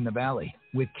back in the Valley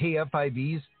with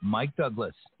KFIV's Mike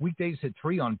Douglas. Weekdays at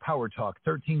 3 on Power Talk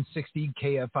 1360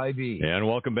 KFIV. And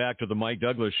welcome back to the Mike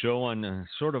Douglas Show on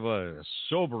sort of a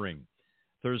sobering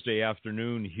Thursday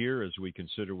afternoon here as we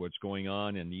consider what's going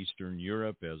on in Eastern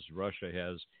Europe as Russia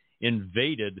has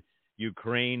invaded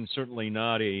Ukraine. Certainly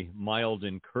not a mild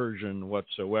incursion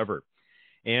whatsoever.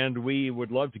 And we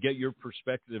would love to get your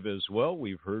perspective as well.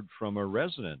 We've heard from a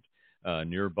resident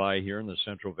nearby here in the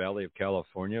Central Valley of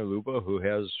California, Luba, who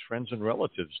has friends and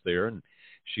relatives there. And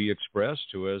she expressed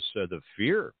to us the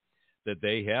fear that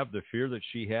they have, the fear that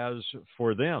she has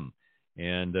for them.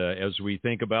 And as we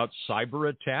think about cyber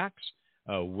attacks,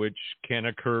 which can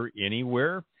occur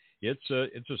anywhere, it's a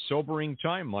sobering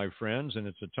time, my friends, and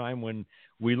it's a time when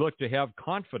we look to have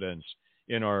confidence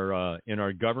in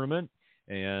our government,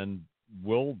 and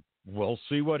we'll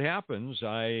see what happens.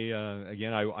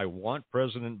 I want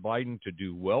President Biden to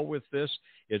do well with this.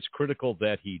 It's critical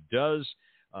that he does.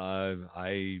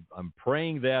 I'm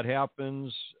praying that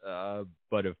happens.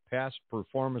 But if past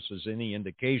performance is any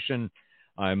indication,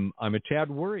 I'm a tad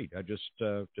worried. I just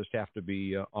have to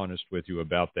be honest with you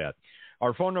about that.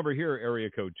 Our phone number here,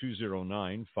 area code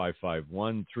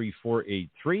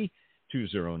 209-551-3483,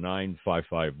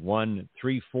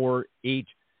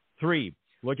 209-551-3483.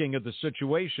 Looking at the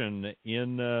situation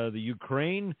in the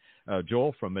Ukraine,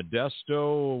 Joel from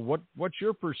Modesto, what's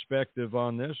your perspective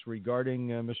on this regarding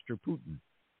Mr. Putin?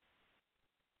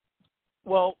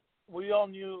 Well, we all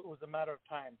knew it was a matter of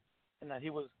time, and that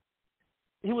he was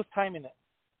timing it.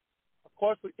 Of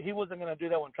course, he wasn't going to do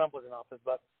that when Trump was in office,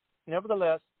 but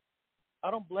nevertheless, I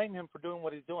don't blame him for doing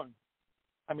what he's doing.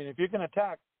 I mean, if you're going to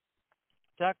attack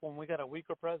when we got a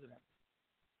weaker president.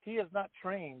 He is not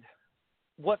trained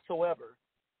whatsoever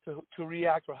to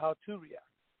react or how to react.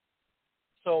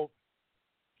 So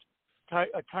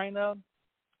China,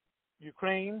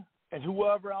 Ukraine, and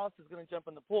whoever else is going to jump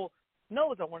in the pool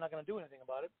knows that we're not going to do anything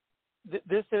about it.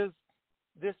 This is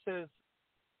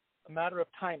a matter of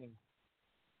timing,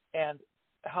 and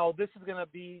how this is going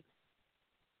to be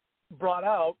brought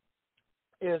out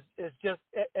is just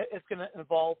it's going to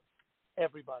involve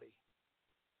everybody.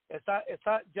 It's not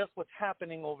just what's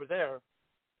happening over there.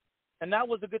 And that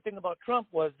was the good thing about Trump,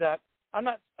 was that I'm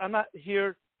not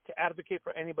here to advocate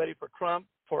for anybody, for Trump,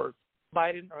 for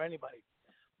Biden, or anybody.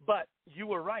 But you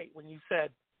were right when you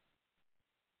said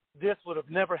this would have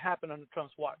never happened under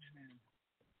Trump's watch.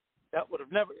 That would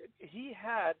have never. He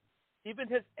had, even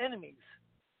his enemies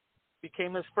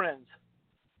became his friends.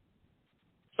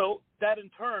 So that in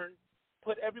turn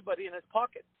put everybody in his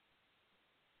pocket.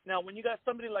 Now, when you got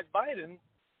somebody like Biden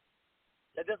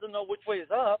that doesn't know which way is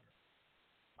up,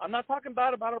 I'm not talking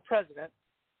bad about our president.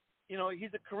 You know, he's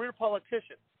a career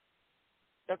politician.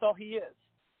 That's all he is.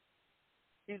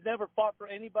 He's never fought for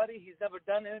anybody. He's never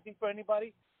done anything for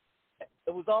anybody.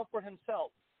 It was all for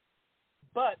himself.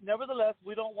 But nevertheless,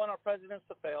 we don't want our presidents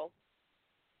to fail.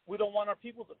 We don't want our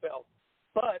people to fail.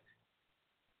 But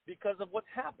because of what's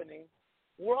happening,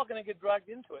 we're all going to get dragged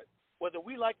into it, whether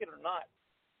we like it or not.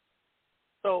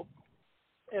 So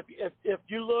if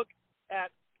you look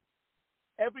at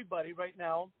everybody right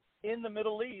now in the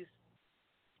Middle East,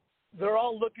 they're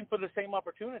all looking for the same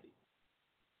opportunity.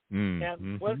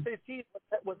 And once they see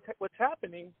what's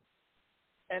happening,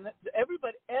 and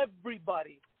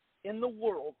everybody in the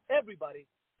world, everybody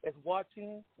is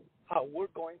watching how we're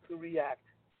going to react.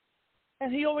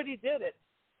 And he already did it.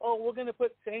 Oh, we're going to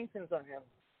put sanctions on him.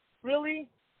 Really?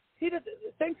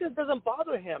 Sanctions doesn't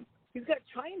bother him. He's got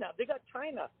China. They got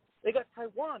China. They got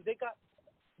Taiwan. They've got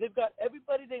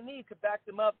everybody they need to back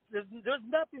them up. There's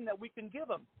nothing that we can give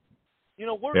them. You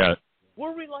know, we're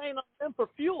relying on them for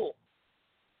fuel.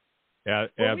 Yeah,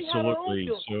 absolutely.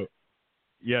 So,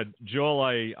 yeah, Joel,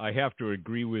 I have to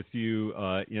agree with you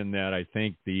in that. I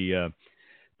think the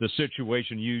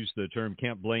situation, used the term,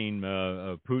 can't blame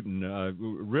Putin.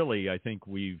 Really, I think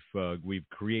we've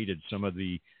created some of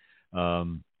the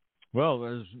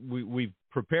we've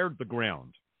prepared the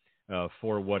ground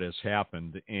for what has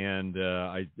happened, and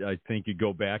I think you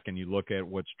go back and you look at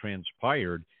what's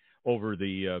transpired over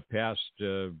the past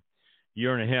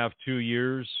year and a half, 2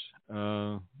 years.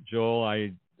 Joel,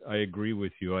 I agree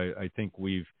with you. I think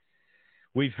we've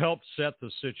helped set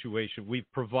the situation.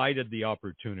 We've provided the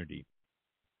opportunity.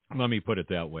 Let me put it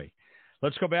that way.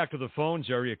 Let's go back to the phones.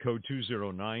 Area code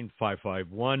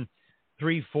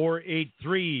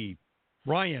 209-551-3483.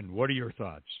 Ryan, what are your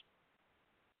thoughts?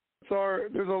 So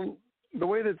the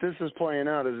way that this is playing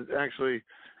out is actually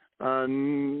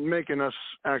making us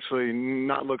actually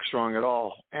not look strong at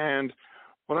all. And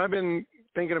what I've been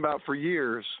thinking about for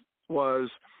years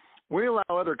was we allow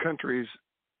other countries,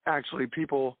 actually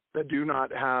people that do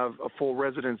not have a full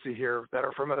residency here that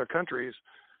are from other countries,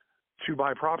 to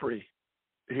buy property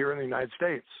here in the United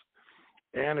States.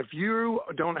 And if you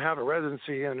don't have a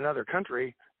residency in another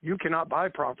country, you cannot buy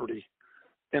property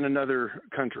in another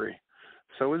country.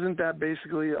 So isn't that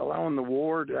basically allowing the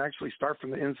war to actually start from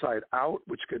the inside out,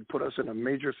 which could put us in a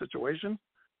major situation?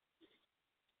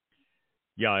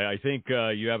 Yeah, I think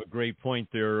you have a great point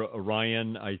there,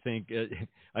 Ryan. I think,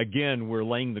 again, we're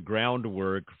laying the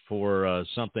groundwork for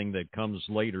something that comes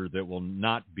later that will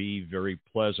not be very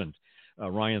pleasant.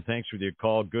 Ryan, thanks for your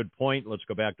call. Good point. Let's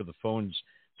go back to the phones.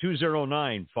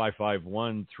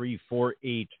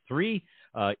 209-551-3483.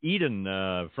 Eden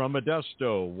from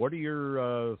Modesto, what are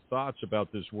your thoughts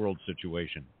about this world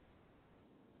situation?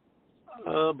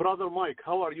 Brother Mike,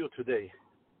 how are you today?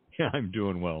 Yeah, I'm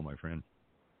doing well, my friend.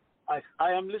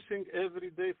 I am listening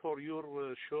every day for your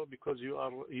show because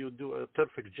you do a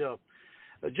perfect job.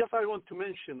 Just I want to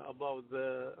mention about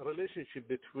the relationship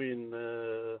between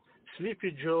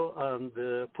Sleepy Joe and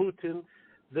Putin.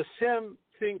 The same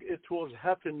thing it was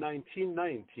happened in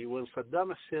 1990 when Saddam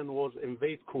Hussein was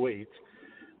invade Kuwait,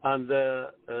 and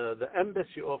the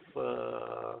embassy of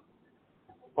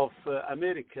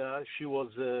America, she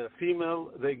was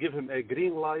female. They give him a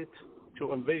green light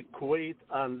to invade Kuwait,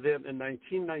 and then in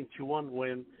 1991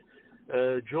 when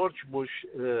George Bush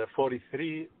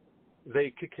 43, they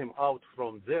kick him out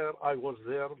from there. I was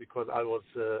there because I was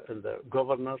in the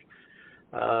governor.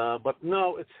 But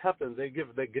now it's happened. They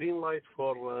give the green light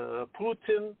for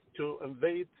Putin to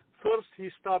invade. First, he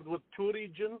started with 2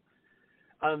 regions,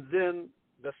 and then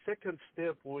the second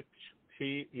step, which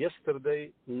he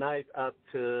yesterday night at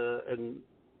in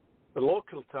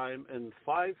local time in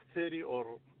 5:30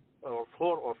 or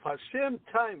 4 or 5, same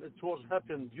time it was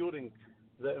happened during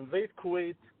the invade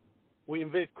Kuwait. We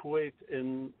invade Kuwait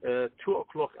in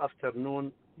 2:00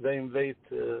 afternoon. They invade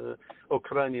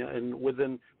Ukraine, and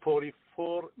within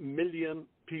 44 million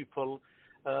people.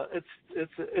 I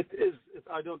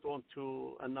don't want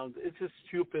to announce. It's a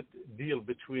stupid deal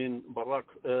between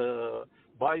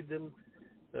Biden,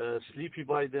 Sleepy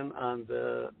Biden, and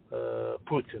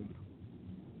Putin.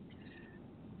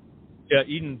 Yeah,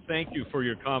 Eden, thank you for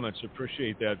your comments.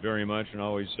 Appreciate that very much, and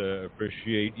always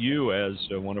appreciate you as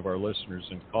one of our listeners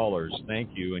and callers. Thank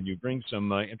you, and you bring some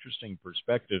interesting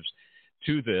perspectives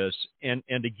to this. And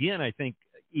again, I think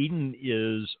Eden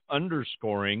is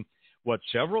underscoring what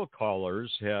several callers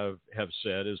have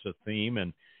said as a theme,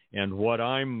 and and what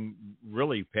I'm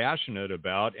really passionate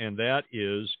about, and that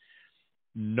is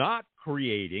not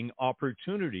creating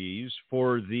opportunities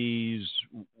for these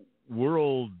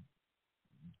world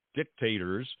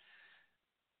dictators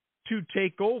to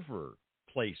take over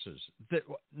places, that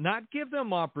not give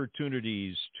them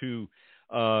opportunities to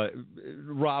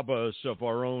rob us of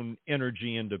our own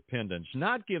energy independence,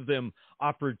 not give them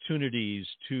opportunities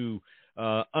to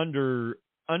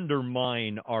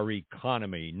undermine our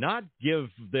economy, not give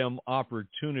them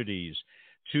opportunities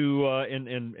to,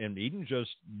 and Eden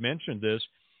just mentioned this,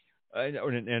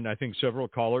 and I think several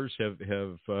callers have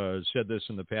said this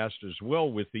in the past as well,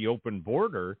 with the open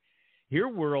border. Here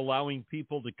we're allowing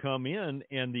people to come in,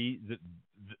 and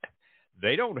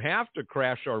they don't have to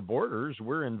crash our borders.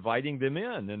 We're inviting them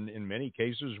in, and in many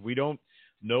cases we don't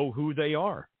know who they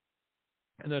are.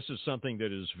 And this is something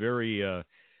that is very,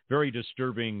 very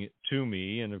disturbing to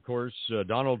me. And of course,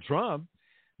 Donald Trump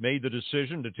made the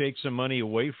decision to take some money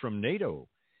away from NATO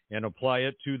and apply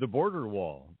it to the border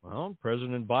wall. Well,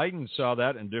 President Biden saw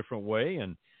that in a different way,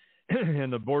 and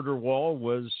the border wall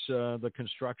was the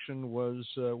construction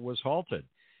was halted,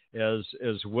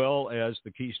 as well as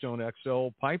the Keystone XL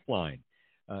pipeline,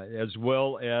 as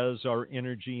well as our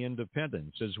energy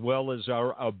independence, as well as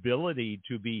our ability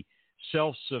to be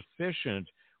self-sufficient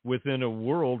within a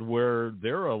world where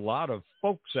there are a lot of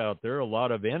folks out there, a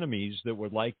lot of enemies that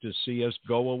would like to see us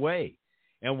go away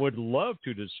and would love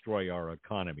to destroy our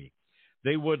economy.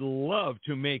 They would love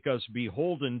to make us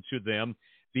beholden to them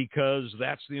because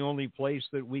that's the only place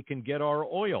that we can get our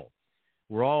oil.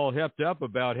 We're all hepped up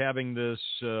about having this,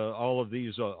 all of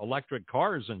these electric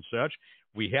cars and such.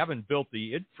 We haven't built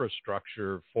the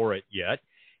infrastructure for it yet.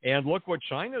 And look what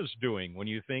China's doing when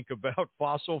you think about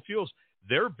fossil fuels.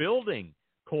 They're building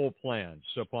coal plants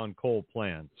upon coal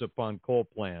plants upon coal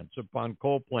plants upon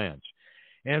coal plants.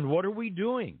 And what are we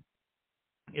doing?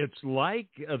 It's like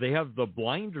they have the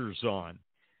blinders on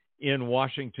in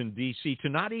Washington, D.C., to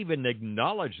not even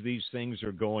acknowledge these things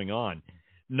are going on,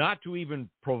 not to even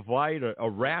provide a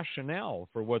rationale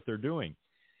for what they're doing.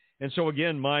 And so,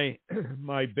 again, my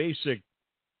basic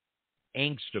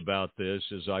angst about this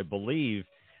is I believe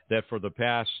that for the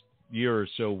past year or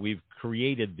so, we've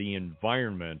created the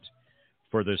environment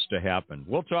for this to happen.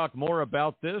 We'll talk more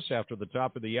about this after the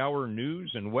top of the hour,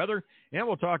 news and weather, and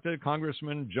we'll talk to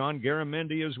Congressman John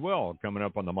Garamendi as well, coming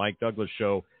up on the Mike Douglas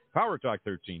Show, Power Talk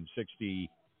 1360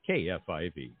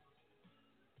 KFIV.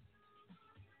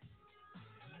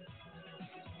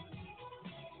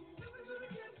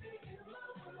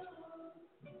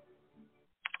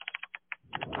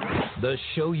 The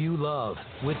show you love,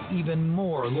 with even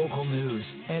more local news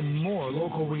and more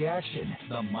local reaction.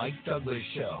 The Mike Douglas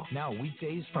Show. Now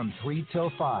weekdays from 3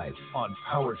 till 5 on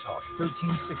Power Talk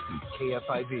 1360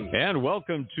 KFIV. And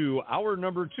welcome to hour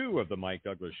number 2 of the Mike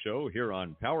Douglas Show here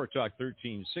on Power Talk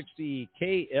 1360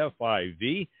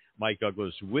 KFIV. Mike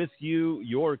Douglas with you,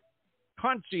 your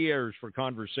concierge for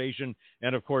conversation,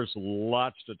 and of course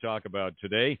lots to talk about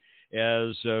today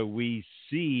as we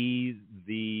see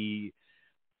the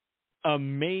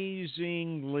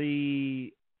amazingly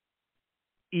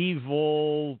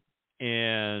evil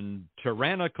and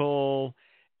tyrannical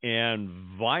and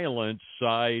violent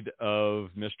side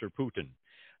of Mr. Putin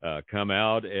come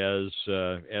out as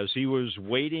he was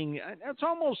waiting. It's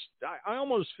almost, I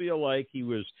almost feel like he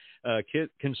was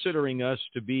considering us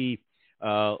to be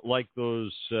like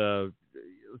those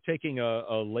taking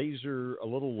a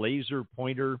little laser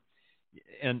pointer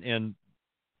and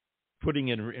putting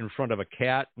it in front of a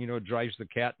cat, it drives the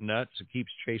cat nuts. It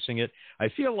keeps chasing it. I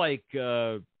feel like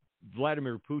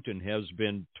Vladimir Putin has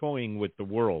been toying with the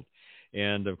world.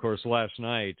 And, of course, last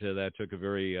night that took a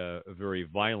very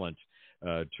violent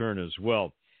turn as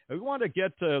well. We want to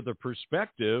get the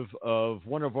perspective of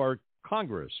one of our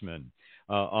congressmen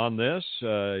on this.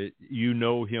 You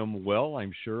know him well,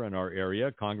 I'm sure, in our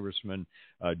area, Congressman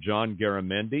John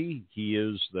Garamendi. He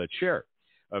is the chair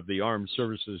of the Armed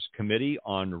Services Committee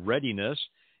on Readiness.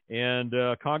 And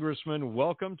Congressman,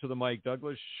 welcome to the Mike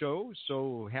Douglas Show.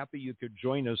 So happy you could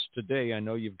join us today. I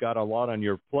know you've got a lot on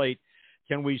your plate.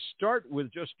 Can we start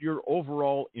with just your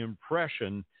overall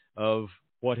impression of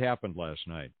what happened last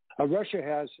night? Russia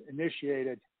has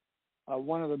initiated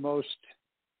one of the most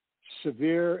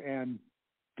severe and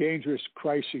dangerous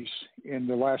crises in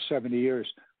the last 70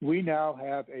 years. We now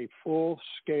have a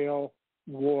full-scale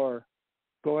war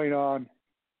going on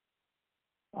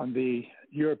the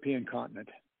European continent.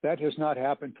 That has not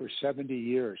happened for 70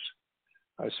 years,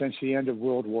 since the end of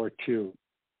World War II.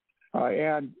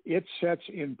 And it sets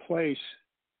in place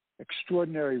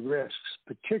extraordinary risks,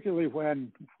 particularly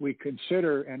when we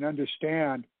consider and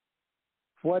understand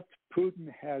what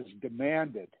Putin has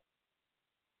demanded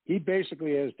he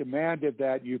basically has demanded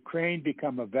that Ukraine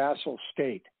become a vassal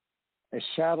state, a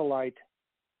satellite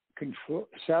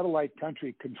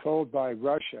country controlled by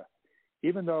Russia,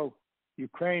 even though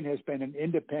Ukraine has been an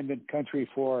independent country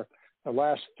for the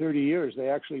last 30 years. They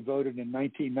actually voted in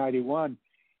 1991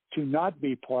 to not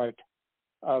be part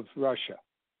of Russia.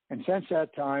 And since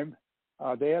that time,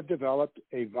 they have developed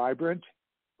a vibrant,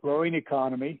 growing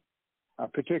economy,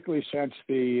 particularly since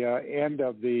the end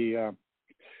of the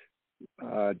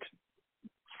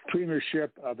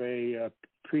premiership of a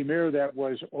premier that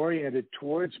was oriented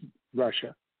towards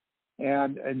Russia.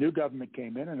 And a new government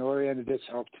came in and oriented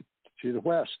itself to the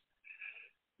West.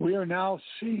 We are now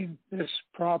seeing this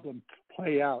problem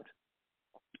play out,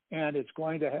 and it's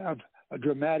going to have a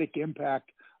dramatic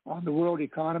impact on the world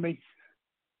economy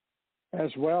as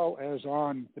well as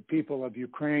on the people of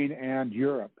Ukraine and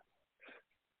Europe.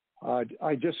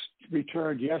 I just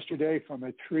returned yesterday from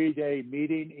a 3-day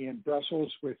meeting in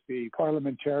Brussels with the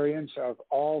parliamentarians of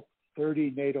all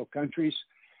 30 NATO countries,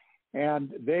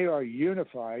 and they are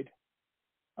unified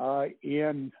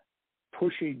in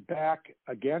pushing back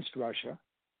against Russia,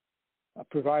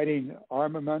 providing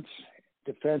armaments,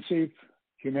 defensive,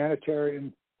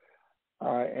 humanitarian,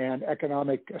 and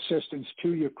economic assistance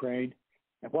to Ukraine,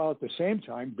 while at the same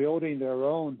time building their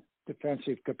own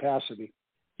defensive capacity.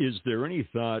 Is there any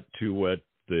thought to what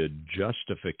the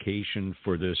justification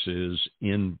for this is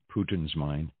in Putin's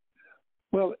mind?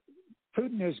 Well,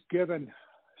 Putin has given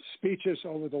speeches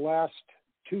over the last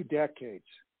 2 decades,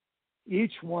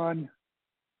 each one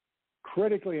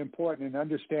critically important in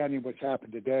understanding what's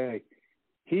happened today.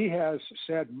 He has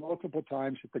said multiple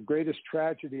times that the greatest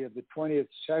tragedy of the 20th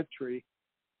century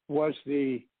was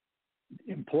the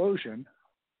implosion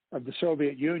of the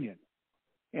Soviet Union.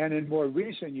 And in more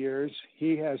recent years,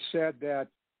 he has said that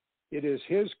it is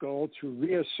his goal to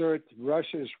reassert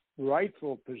Russia's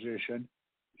rightful position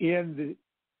in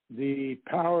the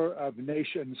power of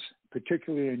nations,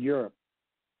 particularly in Europe.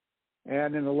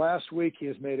 And in the last week, he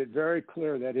has made it very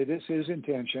clear that it is his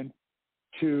intention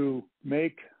to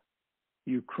make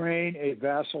Ukraine a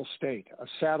vassal state, a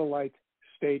satellite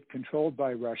state controlled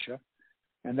by Russia.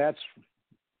 And that's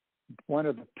one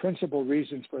of the principal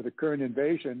reasons for the current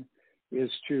invasion, is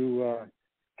to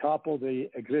topple the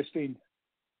existing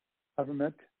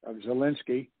government of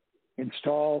Zelensky,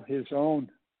 install his own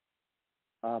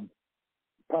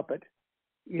puppet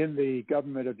in the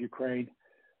government of Ukraine.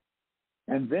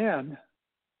 And then,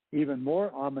 even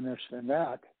more ominous than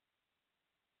that,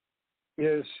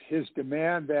 is his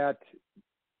demand that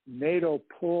NATO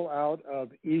pull out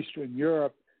of Eastern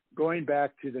Europe, going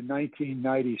back to the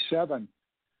 1997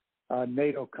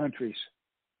 NATO countries.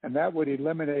 And that would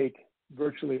eliminate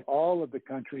virtually all of the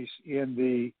countries in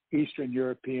the Eastern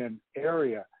European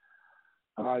area.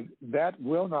 That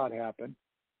will not happen.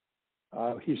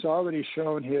 He's already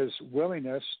shown his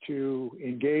willingness to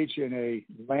engage in a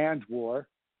land war,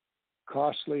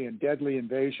 costly and deadly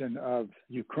invasion of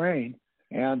Ukraine.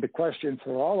 And the question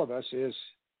for all of us is,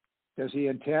 does he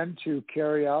intend to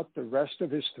carry out the rest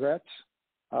of his threats?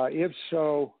 If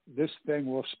so, this thing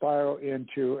will spiral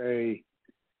into a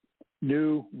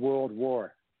new world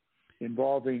war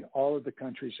involving all of the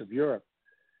countries of Europe.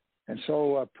 And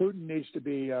so Putin needs to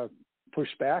be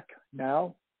pushed back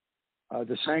now.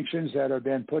 The sanctions that have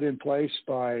been put in place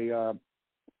by the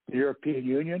European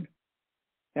Union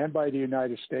and by the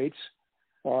United States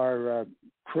are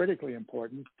critically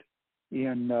important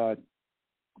in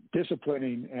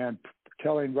disciplining and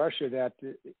telling Russia that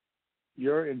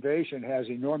your invasion has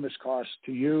enormous costs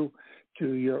to you,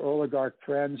 to your oligarch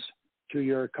friends, to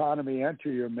your economy, and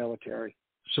to your military.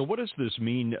 So what does this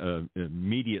mean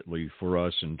immediately for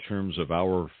us in terms of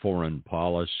our foreign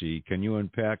policy? Can you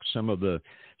unpack some of the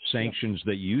sanctions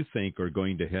that you think are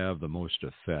going to have the most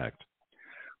effect?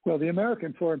 Well, the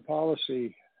American foreign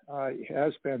policy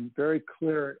has been very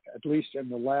clear, at least in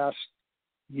the last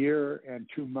year and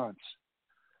 2 months.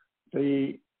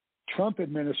 The Trump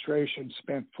administration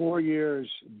spent 4 years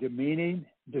demeaning,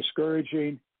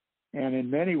 discouraging, and in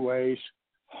many ways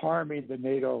harming the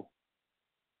NATO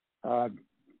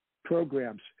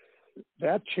programs.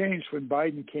 That changed when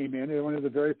Biden came in, and one of the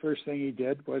very first things he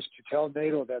did was to tell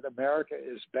NATO that America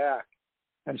is back.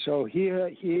 And so he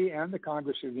and the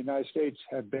Congress of the United States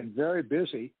have been very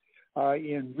busy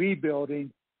in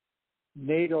rebuilding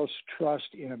NATO's trust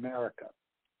in America.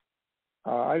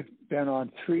 I've been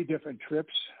on 3 different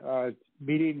trips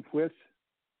meeting with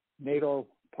NATO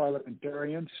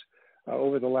parliamentarians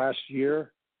over the last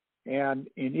year. And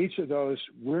in each of those,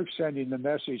 we're sending the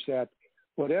message that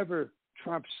whatever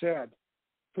Trump said,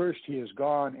 first, he is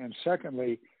gone. And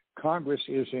secondly, Congress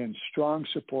is in strong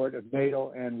support of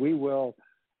NATO, and we will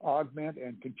augment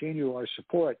and continue our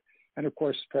support. And of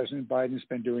course, President Biden's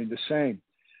been doing the same.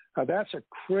 That's a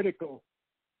critical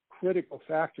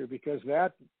factor, because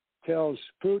that tells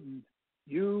Putin,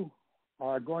 you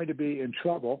are going to be in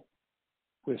trouble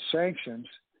with sanctions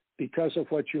because of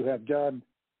what you have done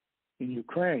in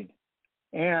Ukraine.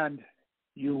 And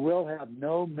you will have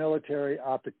no military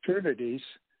opportunities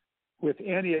with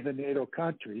any of the NATO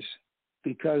countries,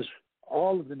 because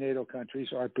all of the NATO countries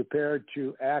are prepared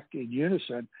to act in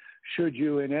unison should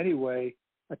you in any way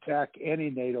attack any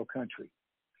NATO country.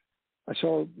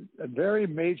 So a very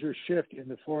major shift in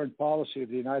the foreign policy of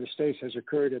the United States has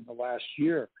occurred in the last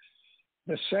year.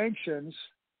 The sanctions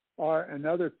are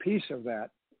another piece of that.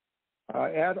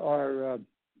 At our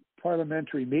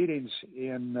parliamentary meetings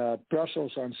in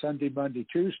Brussels on Sunday, Monday,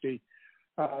 Tuesday,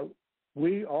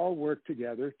 we all work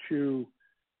together to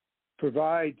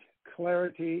provide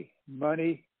clarity,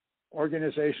 money,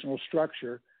 organizational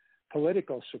structure,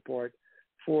 political support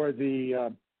for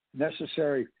the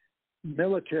necessary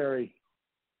military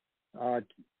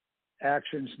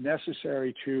actions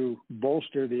necessary to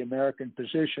bolster the American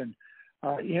position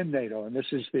in NATO. And this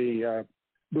is the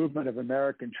movement of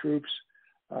American troops,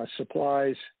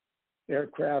 supplies,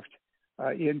 aircraft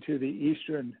into the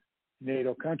eastern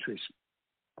NATO countries.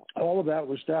 All of that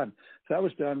was done. So that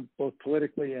was done both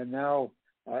politically and now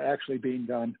actually being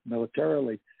done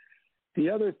militarily. The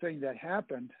other thing that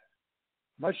happened,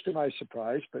 much to my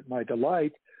surprise, but my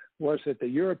delight, was that the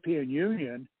European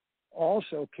Union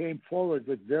also came forward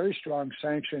with very strong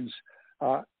sanctions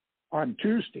on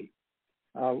Tuesday,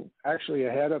 actually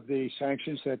ahead of the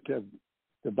sanctions that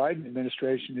the Biden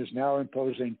administration is now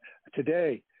imposing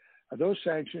today. Those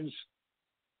sanctions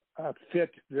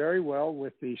fit very well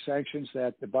with the sanctions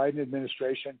that the Biden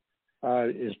administration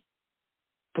is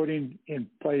putting in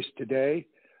place today.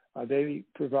 They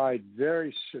provide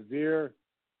very severe,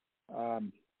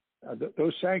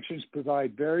 those sanctions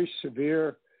provide very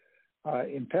severe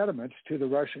impediments to the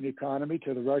Russian economy,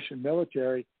 to the Russian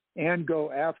military, and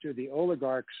go after the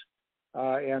oligarchs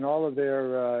and all of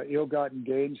their ill-gotten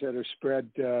gains that are spread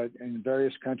in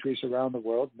various countries around the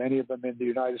world, many of them in the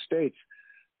United States,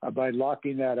 by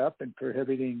locking that up and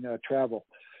prohibiting travel.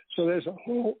 So there is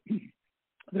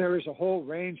a whole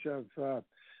range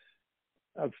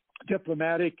of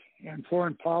diplomatic and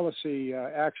foreign policy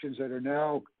actions that are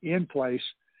now in place,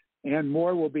 and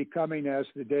more will be coming as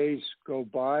the days go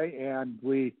by and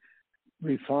we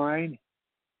refine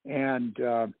and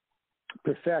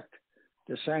perfect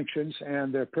the sanctions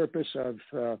and their purpose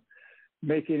of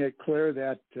making it clear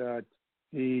that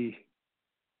the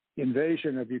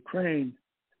invasion of Ukraine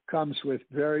comes with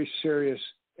very serious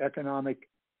economic,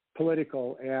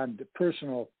 political, and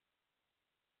personal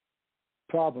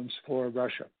problems for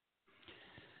Russia.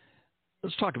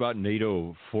 Let's talk about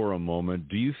NATO for a moment.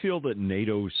 Do you feel that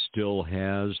NATO still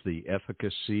has the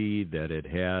efficacy that it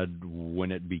had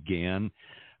when it began?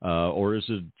 Or is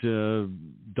it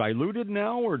diluted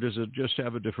now, or does it just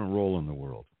have a different role in the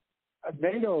world?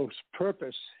 NATO's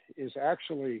purpose is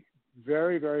actually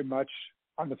very, very much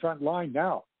on the front line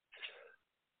now.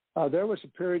 There was a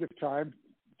period of time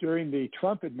during the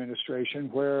Trump administration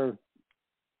where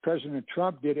President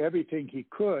Trump did everything he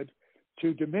could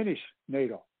to diminish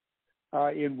NATO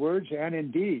in words and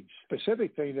in deeds. The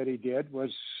specific thing that he did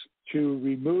was to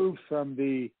remove from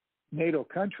the NATO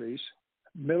countries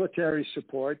military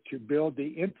support to build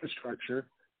the infrastructure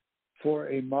for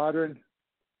a modern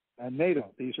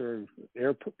NATO. These are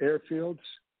airfields,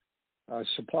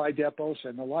 supply depots,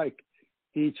 and the like.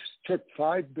 He took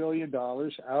 $5 billion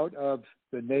out of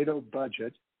the NATO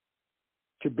budget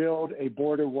to build a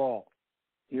border wall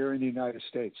here in the United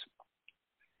States,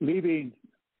 leaving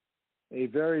a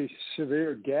very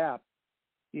severe gap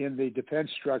in the defense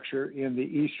structure in the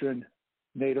eastern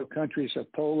NATO countries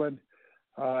of Poland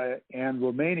and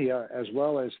Romania, as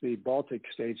well as the Baltic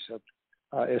states of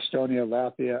Estonia,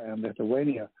 Latvia, and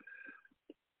Lithuania.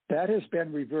 That has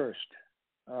been reversed.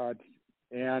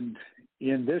 And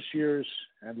in this year's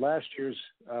and last year's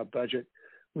budget,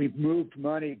 we've moved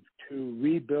money to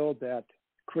rebuild that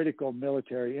critical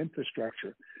military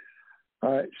infrastructure.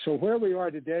 So where we are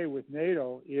today with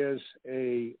NATO is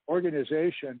an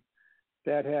organization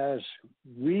that has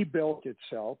rebuilt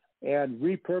itself and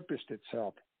repurposed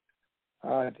itself.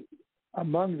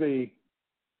 Among the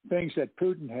things that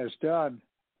Putin has done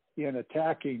in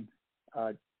attacking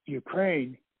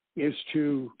Ukraine is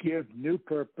to give new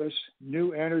purpose,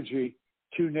 new energy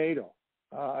to NATO.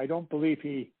 I don't believe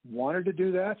he wanted to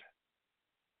do that,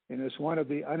 and as one of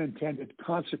the unintended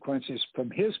consequences from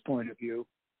his point of view,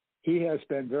 he has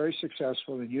been very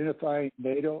successful in unifying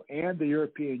NATO and the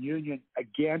European Union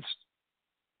against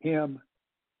him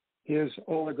his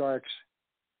oligarchs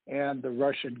and the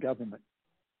Russian government.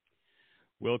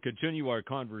 We'll continue our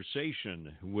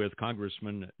conversation with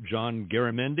Congressman John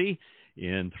Garamendi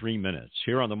in 3 minutes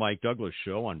here on the Mike Douglas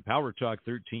Show on Power Talk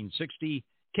 1360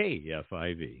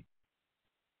 KFIV.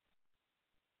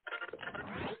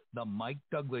 The Mike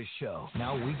Douglas Show,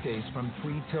 now weekdays from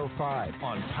 3 till 5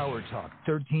 on Power Talk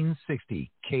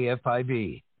 1360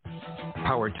 KFIV.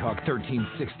 Power Talk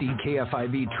 1360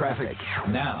 KFIV traffic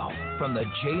now from the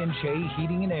J&J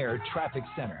Heating and Air Traffic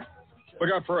Center. Look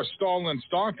out for a stall in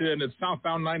Stockton. It's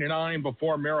southbound 99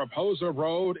 before Mariposa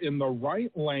Road in the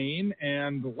right lane,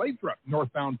 and Lathrop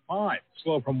northbound 5.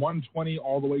 Slow from 120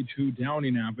 all the way to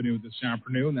Downing Avenue this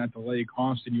afternoon. That delay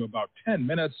costing you about 10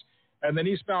 minutes. And then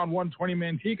eastbound 120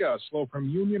 Manteca, slow from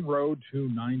Union Road to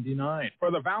 99. For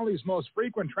the Valley's most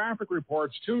frequent traffic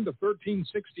reports, tune to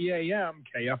 1360 AM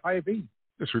KFIV.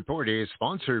 This report is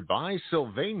sponsored by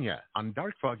Sylvania. On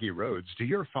dark, foggy roads, do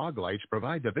your fog lights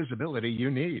provide the visibility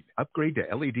you need? Upgrade to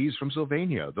LEDs from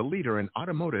Sylvania, the leader in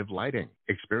automotive lighting.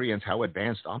 Experience how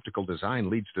advanced optical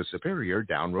design leads to superior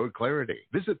down-road clarity.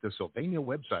 Visit the Sylvania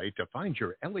website to find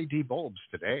your LED bulbs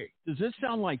today. Does this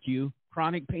sound like you?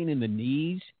 Chronic pain in the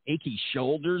knees, achy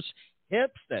shoulders,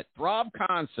 hips that throb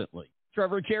constantly.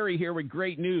 Trevor Carey here with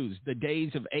great news. The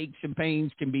days of aches and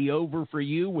pains can be over for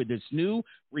you with this new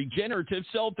regenerative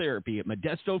cell therapy at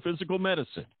Modesto Physical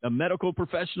Medicine. The medical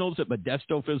professionals at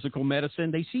Modesto Physical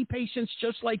Medicine, they see patients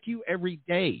just like you every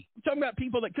day. I'm talking about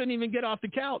people that couldn't even get off the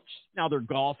couch. Now they're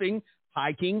golfing,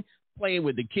 hiking, playing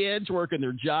with the kids, working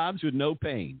their jobs with no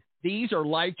pain. These are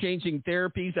life-changing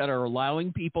therapies that are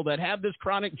allowing people that have this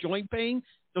chronic joint pain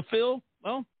to feel,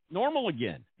 well, normal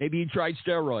again. Maybe you tried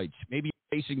steroids. Maybe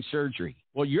you're facing surgery.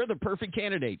 Well, you're the perfect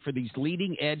candidate for these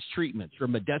leading-edge treatments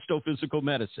from Modesto Physical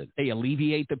Medicine. They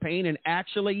alleviate the pain and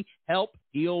actually help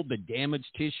heal the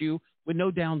damaged tissue with no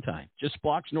downtime. Just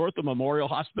blocks north of Memorial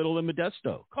Hospital in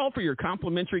Modesto. Call for your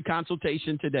complimentary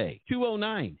consultation today.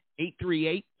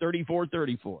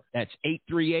 209-838-3434. That's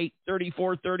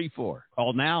 838-3434.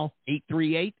 Call now,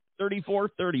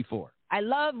 838-3434. I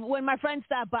love when my friends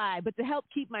stop by, but to help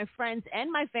keep my friends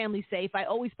and my family safe, I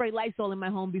always spray Lysol in my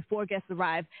home before guests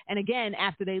arrive and again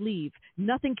after they leave.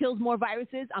 Nothing kills more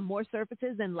viruses on more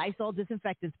surfaces than Lysol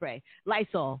disinfectant spray.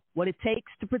 Lysol, what it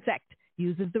takes to protect.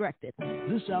 Use as directed.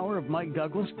 This hour of Mike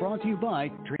Douglas brought to you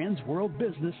by Trans World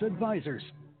Business Advisors.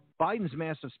 Biden's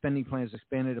massive spending plan has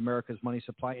expanded America's money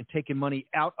supply and taken money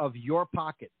out of your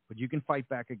pocket. But you can fight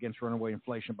back against runaway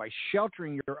inflation by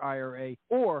sheltering your IRA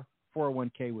or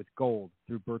 401k with gold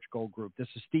through Birch Gold Group. This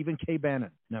is Stephen K. Bannon,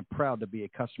 and I'm proud to be a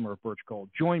customer of Birch Gold.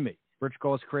 Join me. Birch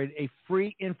Gold has created a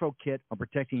free info kit on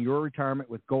protecting your retirement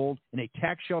with gold in a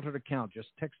tax-sheltered account. Just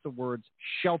text the words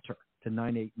SHELTER to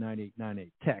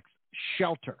 989898. Text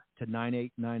SHELTER to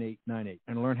 989898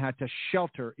 and learn how to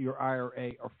shelter your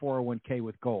IRA or 401k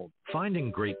with gold.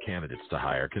 Finding great candidates to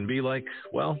hire can be like,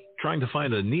 well, trying to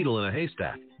find a needle in a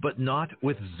haystack, but not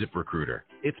with ZipRecruiter.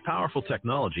 Its powerful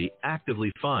technology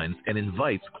actively finds and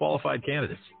invites qualified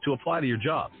candidates to apply to your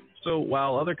job. So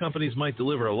while other companies might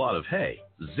deliver a lot of hay,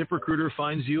 ZipRecruiter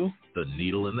finds you the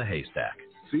needle in the haystack.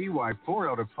 See why 4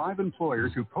 out of 5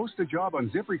 employers who post a job on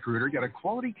ZipRecruiter get a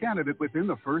quality candidate within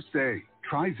the first day.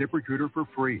 Try ZipRecruiter for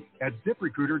free at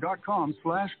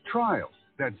ZipRecruiter.com/trial.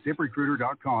 That's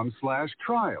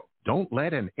ZipRecruiter.com/trial. Don't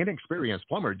let an inexperienced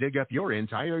plumber dig up your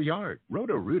entire yard.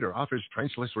 Roto-Rooter offers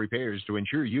trenchless repairs to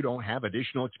ensure you don't have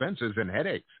additional expenses and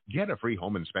headaches. Get a free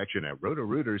home inspection at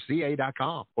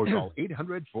rotorooterca.com or call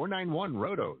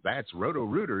 800-491-ROTO. That's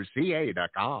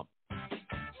rotorooterca.com.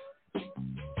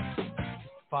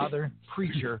 Father,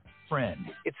 preacher, friend.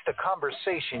 It's the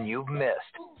conversation you've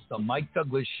missed. The Mike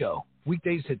Douglas Show.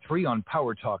 Weekdays at 3 on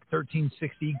Power Talk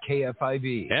 1360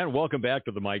 KFIV. And welcome back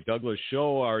to the Mike Douglas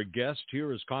Show. Our guest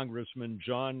here is Congressman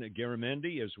John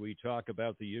Garamendi as we talk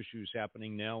about the issues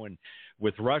happening now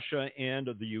with Russia and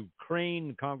the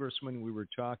Ukraine. Congressman, we were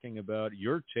talking about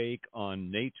your take on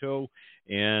NATO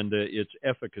and its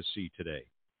efficacy today.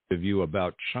 The view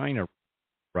about China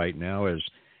right now as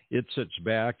it sits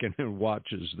back and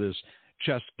watches this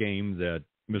chess game that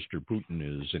Mr. Putin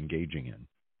is engaging in.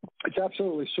 It's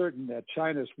absolutely certain that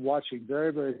China's watching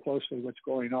very, very closely what's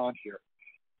going on here.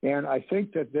 And I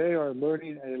think that they are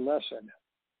learning a lesson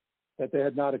that they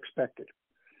had not expected.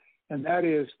 And that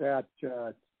is that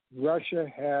Russia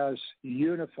has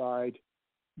unified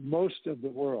most of the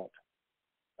world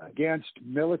against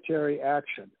military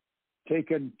action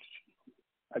taken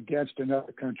against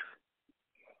another country.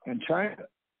 And China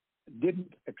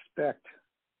didn't expect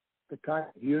the kind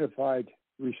of unified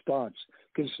response,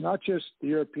 because it's not just the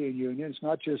European Union, it's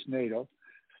not just NATO,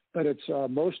 but it's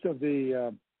most of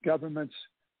the governments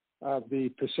of the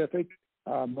Pacific,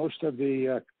 most of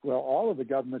the, all of the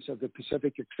governments of the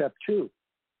Pacific except two,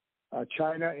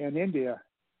 China and India.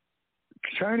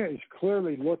 China is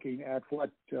clearly looking at what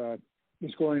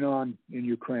is going on in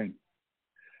Ukraine.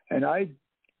 And I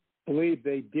believe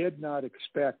they did not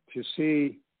expect to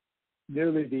see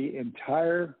nearly the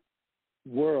entire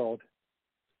world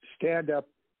stand up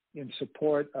in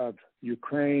support of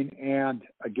Ukraine and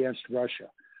against Russia.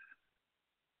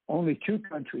 Only two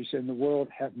countries in the world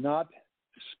have not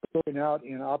spoken out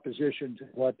in opposition to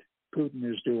what Putin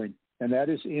is doing, and that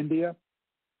is India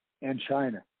and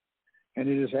China. And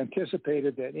it is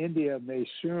anticipated that India may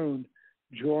soon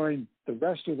join the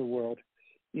rest of the world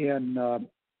in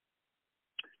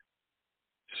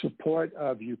support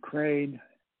of Ukraine,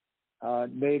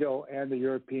 NATO, and the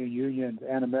European Union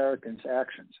and Americans'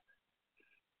 actions.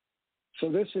 So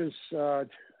this is,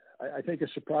 I think, a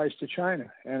surprise to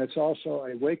China. And it's also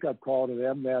a wake-up call to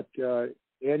them that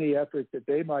any effort that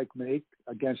they might make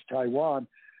against Taiwan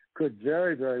could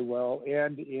very, very well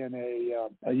end in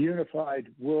a unified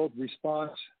world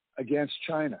response against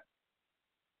China.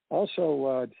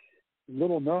 Also,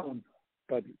 little known,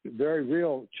 but very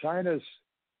real, China's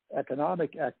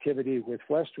economic activity with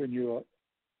Western Europe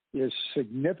is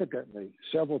significantly,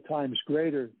 several times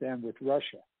greater than with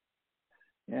Russia.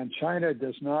 And China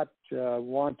does not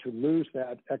want to lose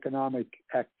that economic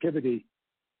activity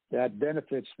that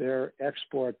benefits their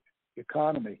export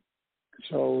economy.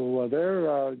 So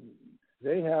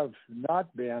they have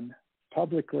not been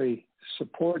publicly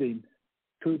supporting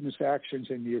Putin's actions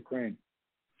in Ukraine.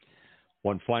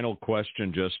 One final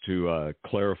question, just to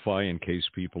clarify, in case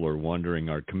people are wondering.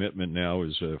 Our commitment now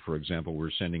is, for example,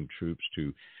 we're sending troops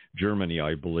to Germany,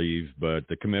 I believe, but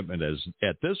the commitment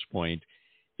at this point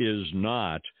is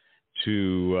not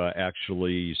to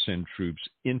actually send troops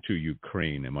into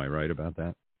Ukraine. Am I right about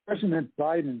that? President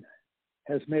Biden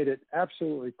has made it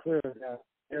absolutely clear that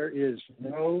there is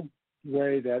no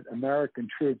way that American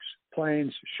troops,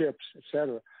 planes, ships,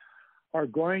 etc., are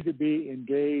going to be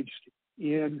engaged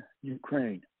in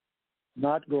Ukraine.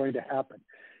 Not going to happen.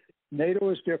 NATO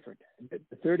is different.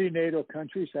 The 30 NATO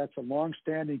countries, that's a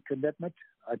long-standing commitment,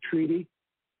 a treaty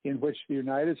in which the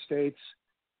United States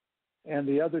and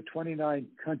the other 29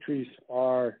 countries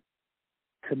are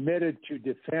committed to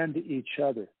defend each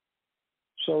other.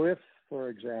 So if, for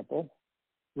example,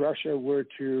 Russia were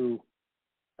to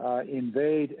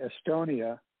invade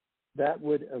Estonia, that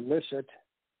would elicit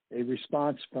a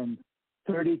response from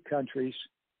 30 countries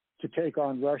to take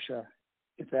on Russia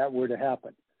if that were to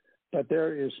happen. But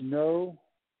there is no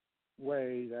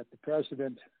way that the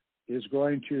president is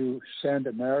going to send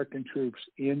American troops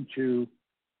into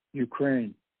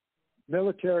Ukraine.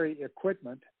 Military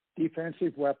equipment,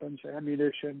 defensive weapons,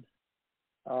 ammunition,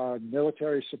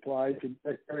 military supplies,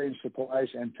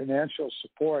 and financial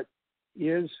support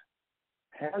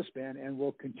has been, and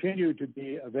will continue to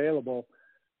be available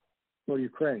for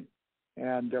Ukraine.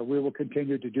 And we will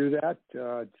continue to do that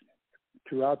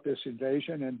throughout this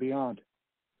invasion and beyond.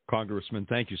 Congressman,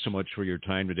 thank you so much for your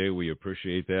time today. We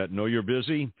appreciate that. Know you're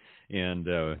busy, and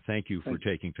thank you for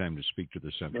taking time to speak to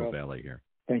the Central Valley here.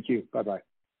 Thank you. Bye-bye.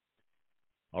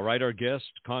 All right, our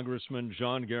guest, Congressman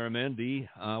John Garamendi.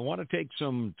 I want to take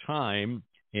some time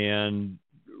and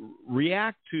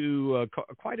react to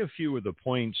quite a few of the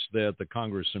points that the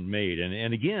congressman made.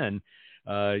 And again,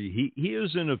 he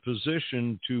is in a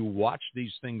position to watch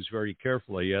these things very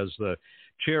carefully as the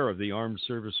chair of the Armed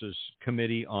Services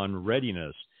Committee on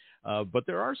Readiness. But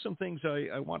there are some things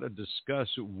I want to discuss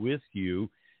with you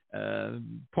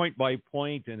point by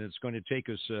point, and it's going to take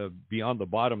us beyond the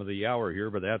bottom of the hour here,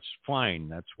 but that's fine.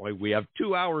 That's why we have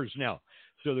 2 hours now,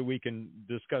 so that we can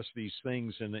discuss these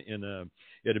things in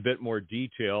a bit more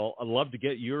detail. I'd love to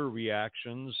get your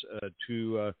reactions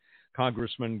to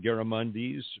Congressman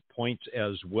Garamandi's points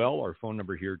as well. Our phone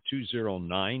number here,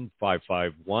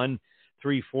 209-551-3483,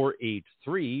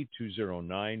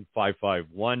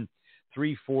 209-551-3483.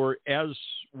 As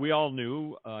we all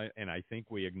knew, and I think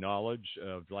we acknowledge,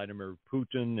 Vladimir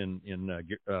Putin, in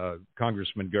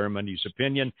Congressman Garamandi's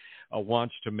opinion,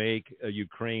 wants to make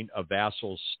Ukraine a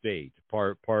vassal state,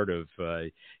 part of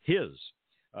his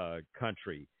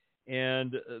country.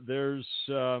 And there's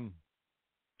an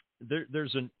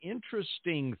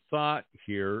interesting thought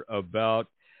here about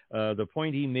the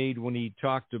point he made when he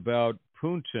talked about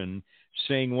Putin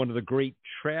saying one of the great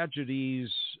tragedies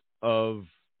of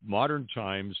modern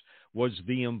times was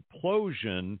the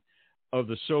implosion of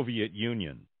the Soviet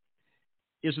Union.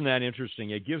 Isn't that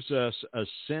interesting? It gives us a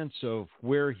sense of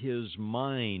where his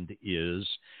mind is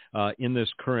in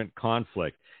this current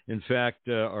conflict. In fact,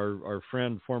 our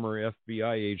friend, former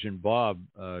FBI agent Bob,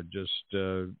 just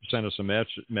sent us a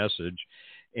message,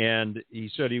 and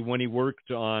he said when he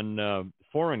worked on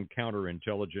foreign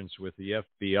counterintelligence with the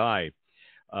FBI,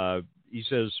 he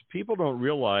says people don't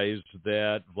realize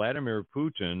that Vladimir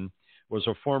Putin was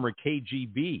a former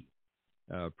KGB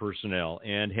personnel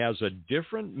and has a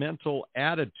different mental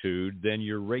attitude than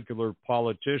your regular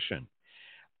politician.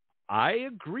 I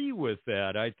agree with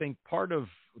that. I think part of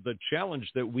the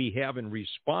challenge that we have in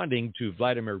responding to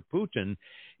Vladimir Putin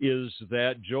is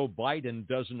that Joe Biden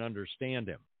doesn't understand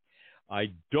him.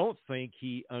 I don't think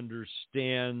he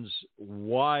understands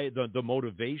why the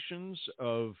motivations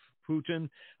of Putin.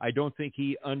 I don't think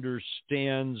he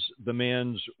understands the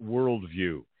man's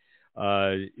worldview.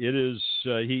 It is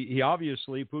he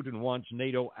obviously, Putin wants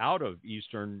NATO out of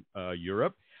Eastern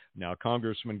Europe. Now,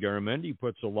 Congressman Garamendi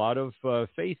puts a lot of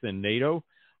faith in NATO.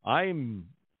 I'm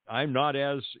not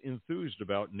as enthused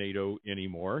about NATO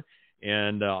anymore,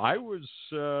 and I was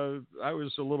a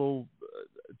little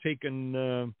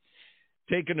taken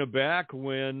aback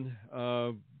when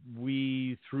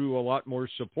we threw a lot more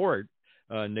support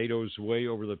NATO's way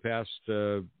over the past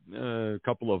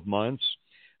couple of months.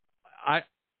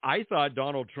 I thought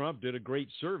Donald Trump did a great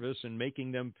service in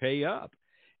making them pay up.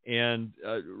 And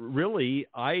really,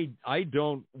 I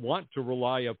don't want to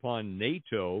rely upon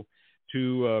NATO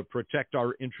to protect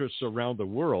our interests around the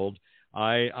world.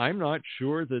 I'm not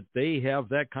sure that they have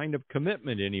that kind of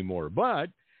commitment anymore.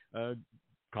 But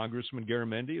Congressman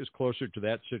Garamendi is closer to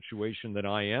that situation than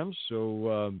I am,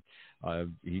 so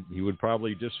he would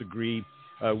probably disagree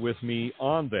with me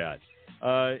on that.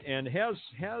 And has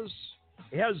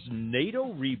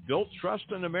NATO rebuilt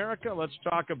trust in America? Let's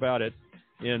talk about it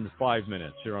in 5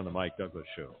 minutes here on the Mike Douglas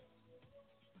Show.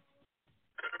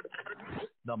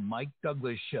 The Mike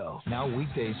Douglas Show, now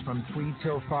weekdays from 3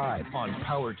 till 5 on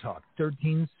Power Talk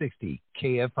 1360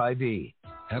 KFIV.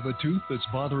 Have a tooth that's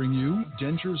bothering you?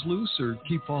 Dentures loose or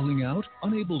keep falling out?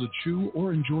 Unable to chew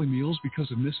or enjoy meals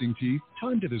because of missing teeth?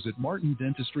 Time to visit Martin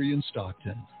Dentistry in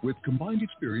Stockton. With combined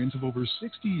experience of over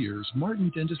 60 years,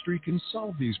 Martin Dentistry can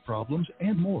solve these problems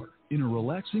and more in a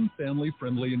relaxing,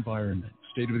 family-friendly environment.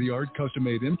 State-of-the-art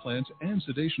custom-made implants and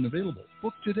sedation available.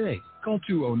 Book today. Call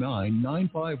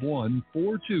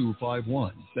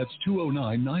 209-951-4251. That's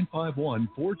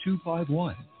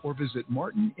 209-951-4251. Or visit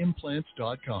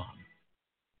martinimplants.com.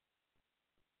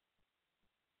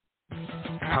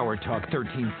 Power Talk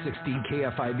 1360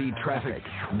 KFIV traffic.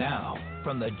 Now,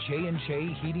 from the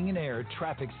J&J Heating and Air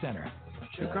Traffic Center.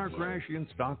 The car crash in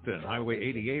Stockton, Highway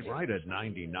 88, right at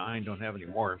 99. Don't have any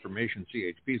more information.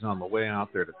 CHP's on the way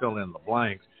out there to fill in the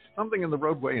blanks. Something in the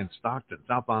roadway in Stockton,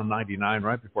 southbound 99,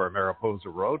 right before Mariposa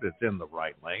Road. It's in the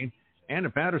right lane. And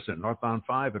in Patterson, northbound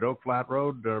 5 at Oak Flat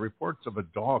Road, reports of a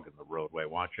dog in the roadway.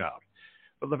 Watch out.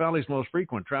 For the Valley's most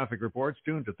frequent traffic reports,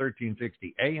 tuned to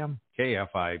 1360 AM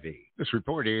KFIV. This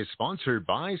report is sponsored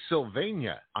by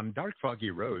Sylvania. On dark,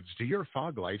 foggy roads, do your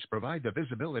fog lights provide the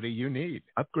visibility you need?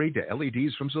 Upgrade to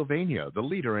LEDs from Sylvania, the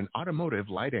leader in automotive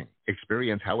lighting.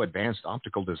 Experience how advanced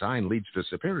optical design leads to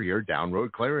superior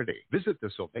down-road clarity. Visit the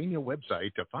Sylvania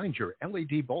website to find your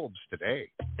LED bulbs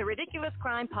today. The Ridiculous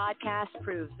Crime Podcast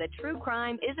proves that true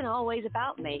crime isn't always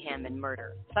about mayhem and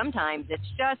murder. Sometimes it's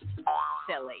just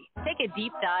silly. Take a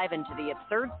deep dive into the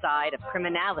absurd side of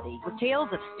criminality with tales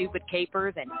of stupid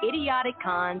capers and idiotic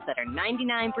cons that are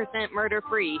 99%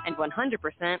 murder-free and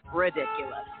 100%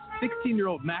 ridiculous.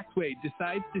 16-year-old Max Wade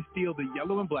decides to steal the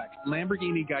yellow and black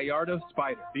Lamborghini Gallardo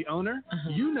Spider. The owner,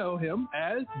 you know him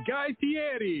as Guy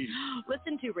Fieri.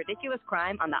 Listen to Ridiculous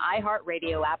Crime on the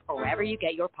iHeartRadio app or wherever you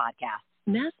get your podcasts.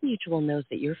 Mass Mutual knows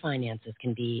that your finances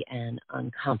can be an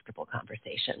uncomfortable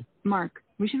conversation. Mark,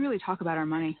 we should really talk about our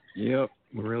money. Yep,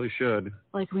 we really should.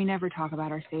 Like we never talk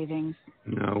about our savings.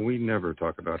 No, we never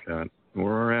talk about that.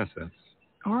 Or our assets.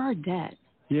 Or our debt.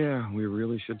 Yeah, we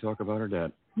really should talk about our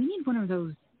debt. We need one of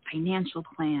those financial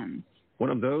plans.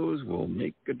 One of those will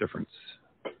make a difference.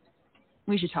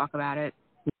 We should talk about it.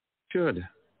 We should.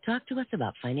 Talk to us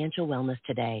about financial wellness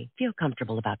today. Feel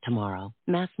comfortable about tomorrow.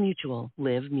 Mass Mutual.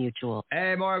 Live Mutual.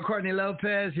 Hey, Mario Courtney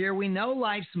Lopez here. We know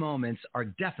life's moments are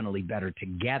definitely better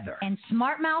together. And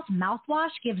Smart Mouth mouthwash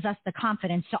gives us the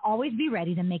confidence to always be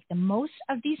ready to make the most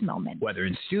of these moments. Whether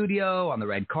in studio, on the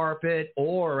red carpet,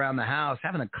 or around the house,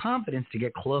 having the confidence to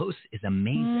get close is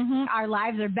amazing. Our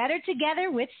lives are better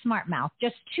together with Smart Mouth.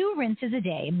 Just 2 rinses a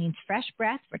day means fresh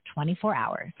breath for 24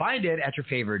 hours. Find it at your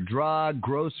favorite drug,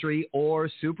 grocery, or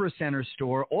Supercenter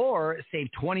store, or save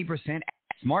 20% at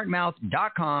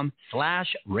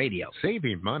smartmouth.com/radio.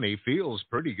 Saving money feels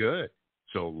pretty good,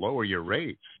 so lower your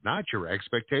rates, not your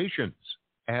expectations.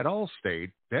 At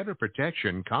Allstate, better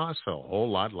protection costs a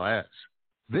whole lot less.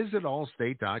 Visit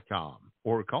allstate.com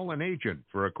or call an agent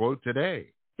for a quote today.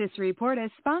 This report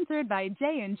is sponsored by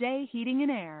J&J Heating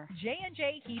and Air.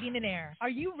 J&J Heating and Air. Are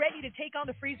you ready to take on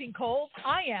the freezing cold?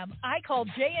 I am. I call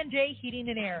J&J Heating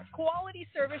and Air. Quality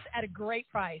service at a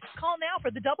great price. Call now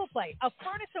for the double play, a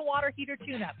furnace and water heater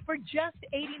tune-up for just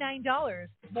 $89.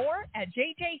 More at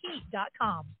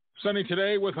jjheat.com. Sunny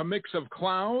today with a mix of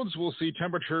clouds. We'll see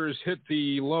temperatures hit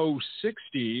the low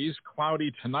 60s.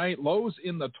 Cloudy tonight, lows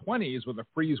in the 20s with a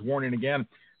freeze warning again.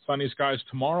 Sunny skies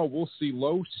tomorrow, we'll see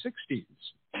low 60s.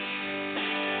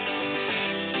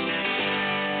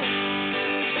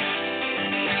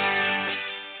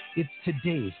 It's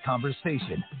today's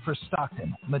conversation for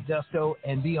Stockton, Modesto,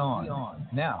 and beyond.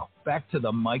 Now, back to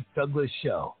the Mike Douglas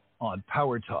Show on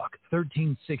Power Talk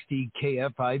 1360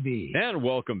 KFIV. And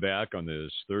welcome back on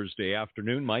this Thursday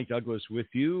afternoon. Mike Douglas with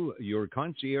you, your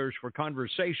concierge for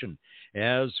conversation,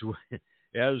 as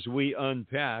we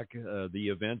unpack the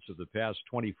events of the past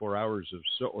 24 hours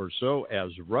or so,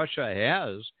 as Russia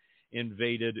has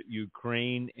invaded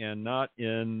Ukraine, and not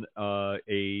in a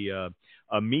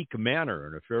meek manner,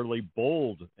 in a fairly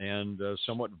bold and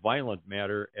somewhat violent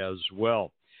manner as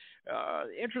well.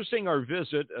 Interesting, our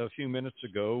visit a few minutes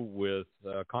ago with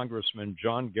Congressman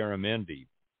John Garamendi,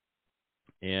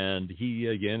 and he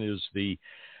again is the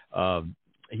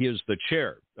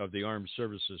chair of the Armed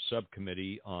Services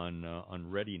Subcommittee on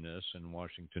Readiness in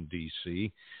Washington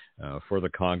D.C. For the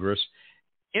Congress.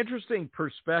 Interesting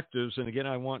perspectives, and again,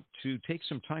 I want to take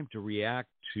some time to react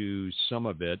to some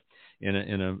of it in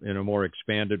a more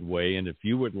expanded way. And if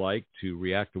you would like to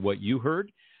react to what you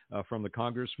heard from the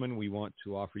congressman, we want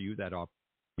to offer you that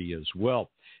opportunity as well.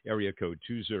 Area code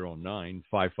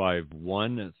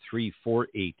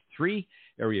 209-551-3483.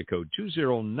 Area code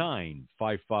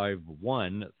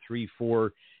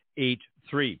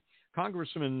 209-551-3483.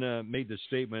 Congressman made the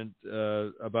statement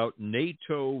about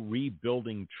NATO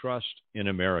rebuilding trust in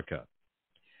America.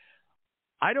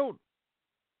 I don't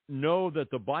know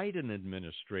that the Biden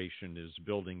administration is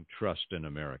building trust in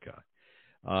America.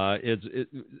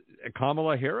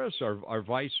 Kamala Harris, our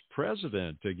vice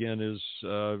president, again, is,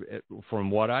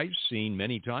 from what I've seen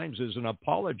many times, is an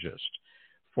apologist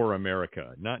for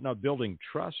America, not building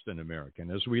trust in America.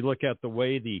 And as we look at the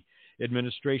way the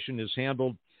administration has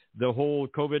handled the whole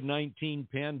COVID-19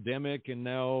 pandemic and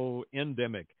now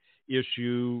endemic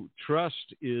issue,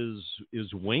 trust is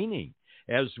waning.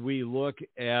 As we look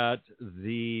at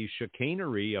the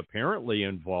chicanery apparently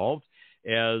involved,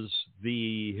 as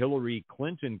the Hillary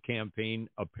Clinton campaign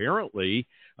apparently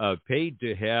paid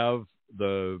to have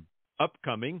the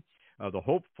upcoming, the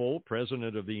hopeful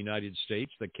president of the United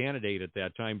States, the candidate at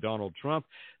that time, Donald Trump,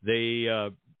 they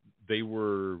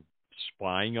were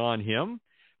spying on him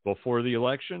before the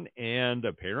election, and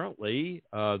apparently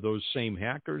those same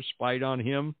hackers spied on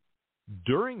him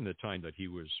during the time that he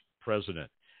was president.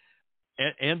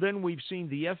 And then we've seen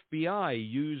the FBI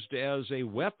used as a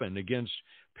weapon against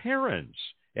parents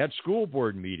at school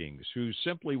board meetings who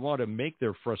simply want to make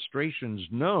their frustrations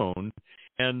known.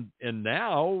 And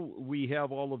now we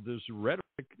have all of this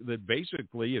rhetoric that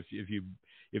basically, if you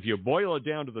boil it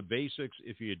down to the basics,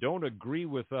 if you don't agree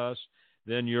with us,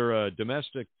 then you're a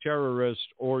domestic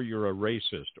terrorist or you're a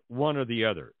racist. One or the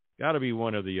other. Got to be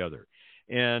one or the other.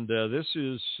 And this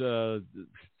is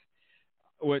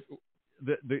what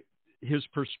his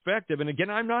perspective. And again,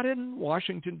 I'm not in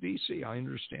Washington, D.C. I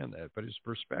understand that. But his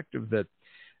perspective that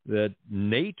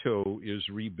NATO is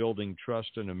rebuilding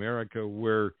trust in America,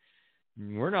 where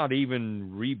we're not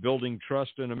even rebuilding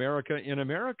trust in America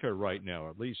right now,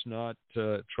 at least not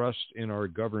trust in our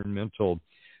governmental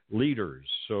leaders.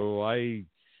 So I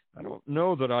don't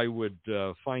know that I would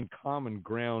find common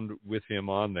ground with him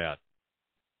on that.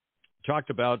 Talked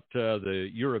about the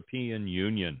European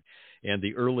Union and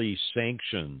the early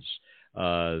sanctions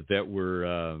that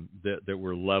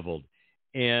were leveled,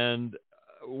 and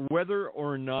whether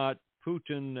or not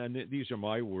Putin, and these are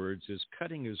my words, is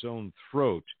cutting his own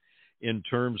throat in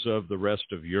terms of the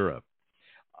rest of Europe.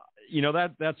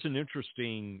 That's an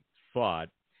interesting thought.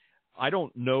 I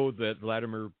don't know that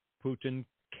Vladimir Putin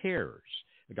cares.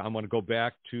 I want to go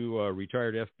back to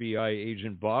retired FBI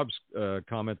agent Bob's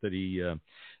comment that he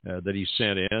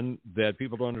sent in, that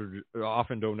people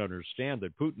often don't understand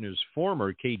that Putin is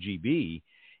former KGB,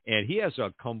 and he has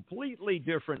a completely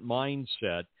different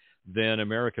mindset than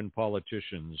American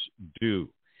politicians do.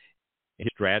 His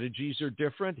strategies are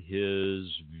different. His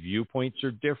viewpoints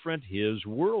are different. His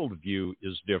worldview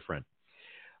is different.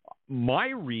 My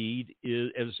read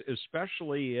is,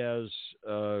 especially as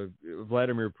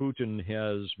Vladimir Putin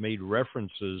has made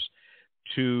references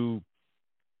to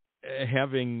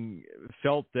having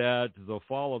felt that the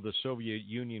fall of the Soviet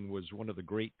Union was one of the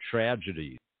great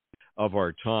tragedies of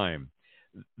our time,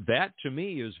 that to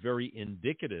me is very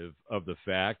indicative of the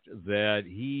fact that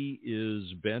he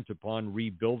is bent upon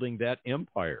rebuilding that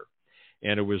empire.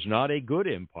 And it was not a good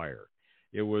empire.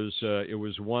 It was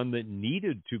one that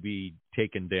needed to be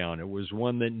taken down. It was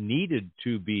one that needed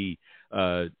to be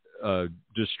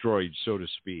destroyed, so to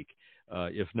speak.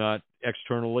 If not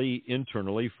externally,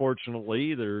 internally.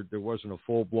 Fortunately, there wasn't a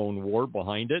full-blown war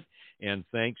behind it, and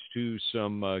thanks to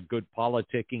some good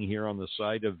politicking here on the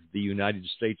side of the United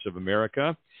States of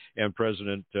America and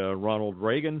President Ronald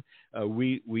Reagan,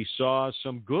 we saw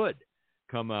some good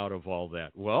come out of all that.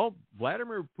 Well,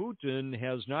 Vladimir Putin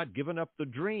has not given up the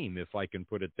dream, if I can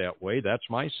put it that way. That's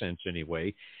my sense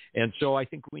anyway. And so I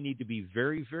think we need to be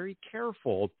very, very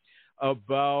careful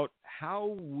about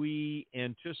how we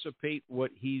anticipate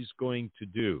what he's going to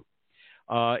do.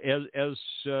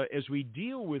 As we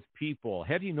deal with people,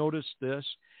 have you noticed this?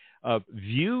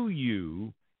 View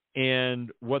you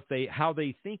and how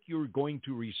they think you're going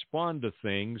to respond to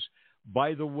things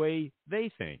by the way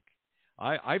they think.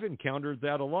 I've encountered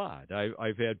that a lot.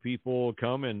 I've had people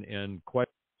come and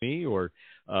question me or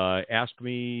ask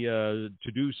me to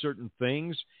do certain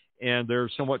things, and they're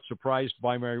somewhat surprised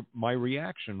by my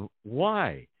reaction.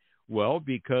 Why? Well,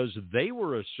 because they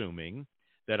were assuming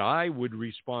that I would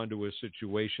respond to a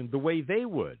situation the way they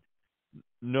would.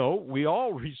 No, we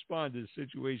all respond to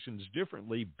situations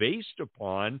differently based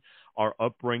upon our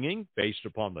upbringing, based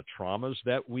upon the traumas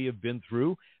that we have been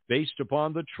through, based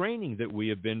upon the training that we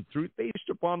have been through, based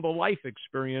upon the life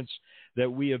experience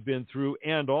that we have been through,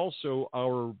 and also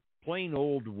our plain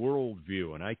old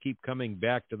worldview. And I keep coming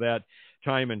back to that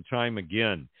time and time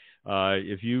again.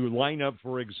 If you line up,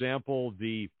 for example,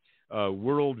 the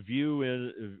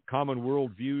common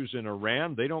worldviews in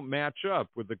Iran, they don't match up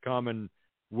with the common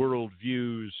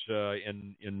worldviews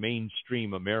in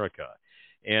mainstream America.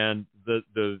 And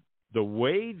the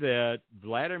way that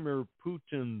Vladimir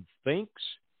Putin thinks,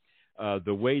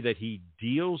 the way that he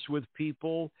deals with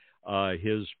people,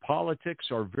 his politics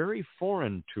are very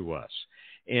foreign to us.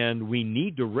 And we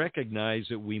need to recognize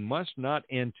that we must not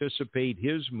anticipate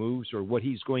his moves or what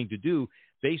he's going to do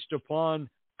based upon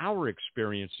our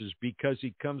experiences, because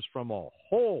he comes from a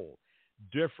whole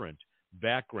different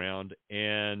background.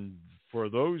 And for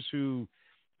those who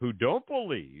don't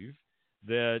believe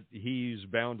that he's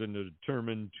bound and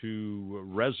determined to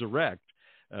resurrect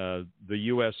the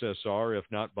USSR, if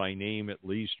not by name, at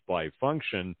least by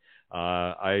function,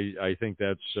 I think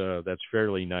that's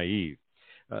fairly naive.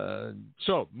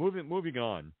 So moving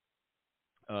on,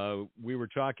 we were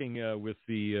talking with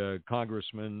the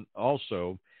congressman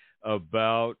also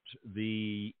about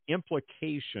the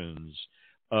implications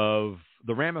of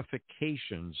the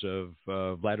ramifications of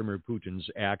Vladimir Putin's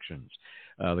actions.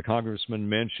 The congressman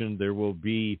mentioned there will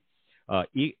be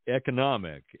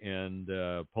economic and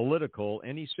political,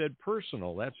 and he said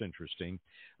personal. That's interesting.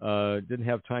 Didn't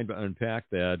have time to unpack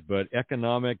that, but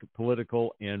economic,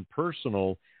 political, and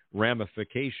personal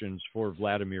ramifications for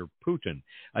Vladimir Putin.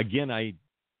 Again, I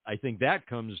think that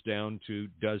comes down to,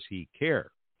 does he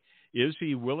care? Is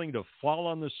he willing to fall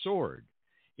on the sword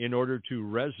in order to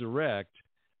resurrect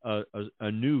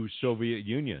a new Soviet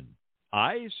Union?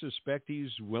 I suspect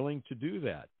he's willing to do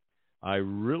that. I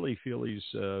really feel he's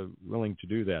willing to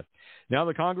do that. Now,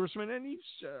 the congressman, and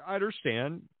I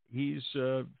understand, he's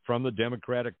from the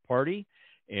Democratic Party,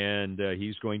 and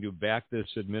he's going to back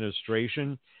this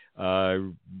administration.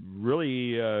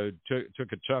 Really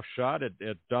took a tough shot at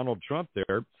Donald Trump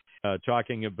there,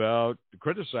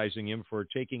 criticizing him for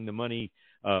taking the money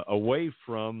away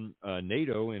from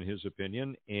NATO, in his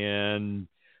opinion, and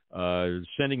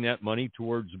sending that money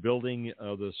towards building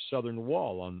the southern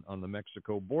wall on the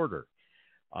Mexico border.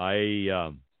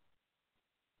 I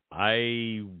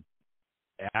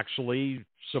actually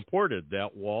supported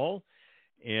that wall,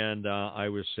 and I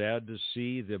was sad to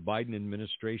see the Biden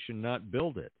administration not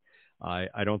build it.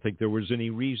 I don't think there was any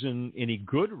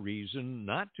good reason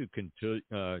not to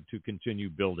continue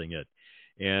building it.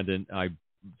 And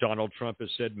Donald Trump has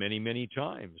said many, many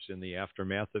times in the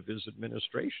aftermath of his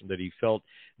administration that he felt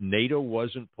NATO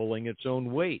wasn't pulling its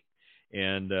own weight,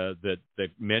 and that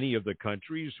many of the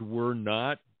countries were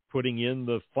not putting in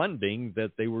the funding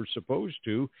that they were supposed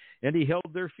to, and he held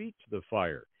their feet to the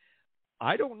fire.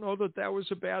 I don't know that was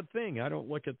a bad thing. I don't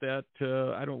look at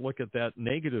that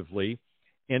negatively.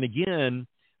 And again,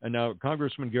 now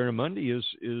Congressman Garamendi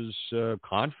is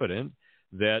confident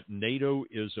that NATO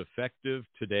is effective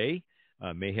today.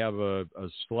 May have a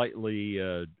slightly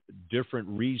different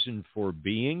reason for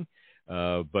being,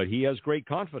 but he has great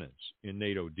confidence in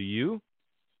NATO. Do you?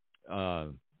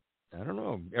 I don't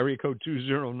know, area code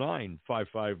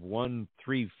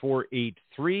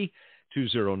 209-551-3483,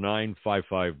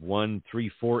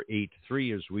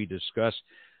 209-551-3483 as we discuss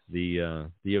the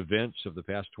events of the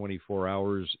past 24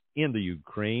 hours in the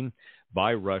Ukraine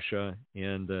by Russia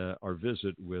and our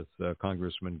visit with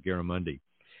Congressman Garamendi.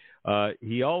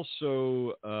 He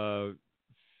also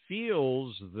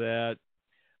feels that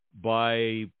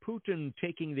by Putin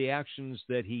taking the actions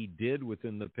that he did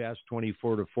within the past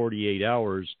 24 to 48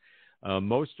 hours,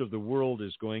 most of the world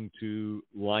is going to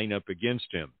line up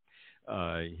against him.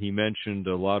 He mentioned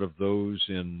a lot of those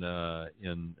in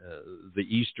the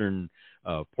eastern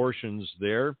portions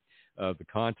there of the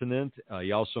continent.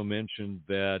 He also mentioned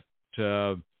that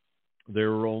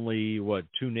there were only,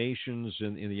 two nations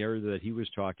in the area that he was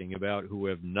talking about who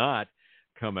have not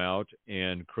come out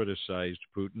and criticized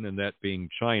Putin, and that being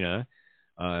China.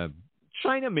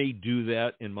 China may do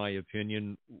that, in my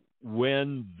opinion,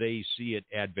 when they see it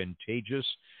advantageous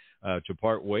to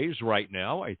part ways. Right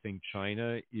now, I think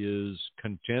China is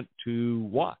content to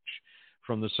watch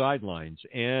from the sidelines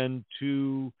and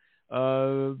to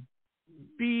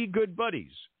be good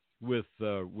buddies with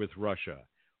Russia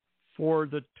for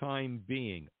the time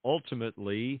being.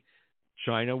 Ultimately,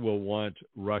 China will want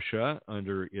Russia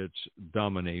under its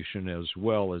domination as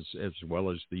well as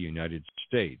the United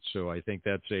States. So I think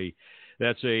that's a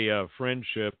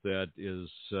friendship that is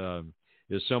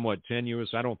somewhat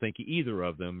tenuous. I don't think either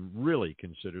of them really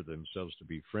consider themselves to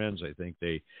be friends. I think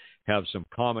they have some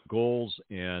common goals,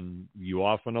 and you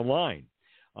often align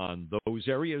on those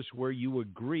areas where you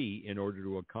agree in order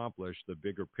to accomplish the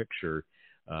bigger picture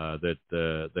that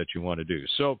you want to do.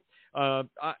 So.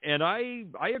 And I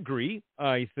agree.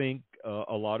 I think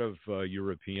a lot of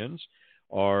Europeans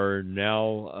are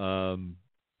now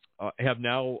have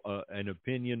an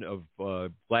opinion of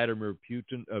Vladimir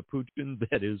Putin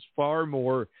that is far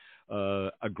more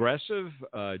aggressive,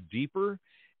 deeper,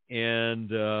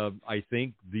 and I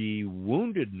think the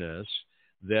woundedness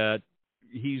that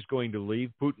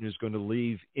Putin is going to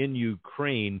leave in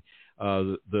Ukraine,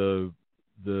 the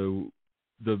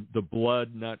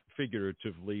blood, not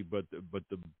figuratively, but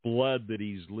the blood that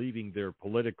he's leaving there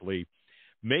politically,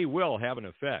 may well have an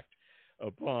effect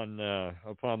upon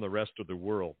the rest of the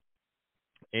world.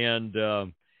 And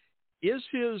his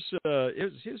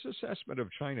assessment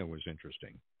of China was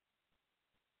interesting.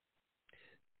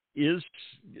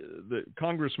 The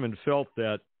congressman felt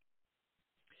that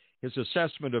his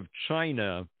assessment of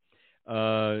China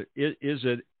is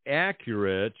it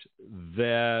accurate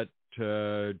that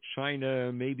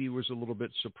China maybe was a little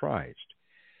bit surprised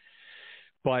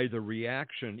by the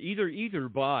reaction, either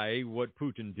by what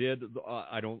Putin did.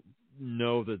 I don't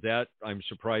know that I'm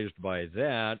surprised by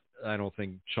that. I don't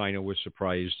think China was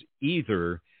surprised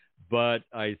either. But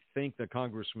I think the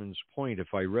congressman's point,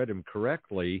 if I read him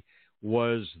correctly,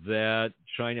 was that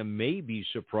China may be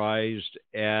surprised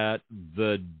at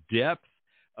the depth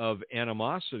of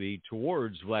animosity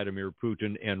towards Vladimir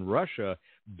Putin and Russia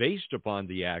based upon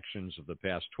the actions of the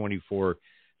past 24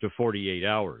 to 48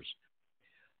 hours.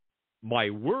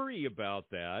 My worry about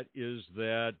that is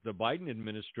that the Biden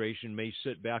administration may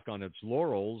sit back on its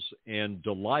laurels and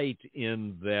delight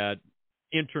in that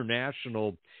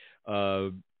international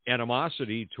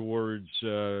animosity towards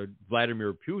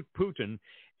Vladimir Putin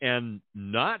and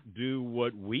not do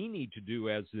what we need to do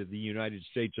as the United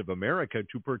States of America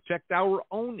to protect our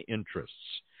own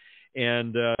interests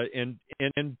and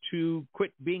to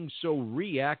quit being so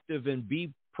reactive and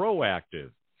be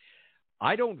proactive.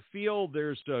 I don't feel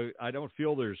there's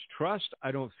trust.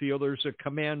 I don't feel there's a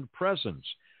command presence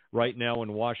right now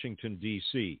in Washington,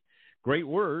 D.C. Great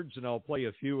words, and I'll play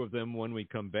a few of them when we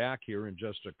come back here in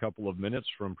just a couple of minutes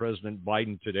from President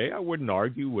Biden today. I wouldn't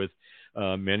argue with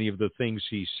many of the things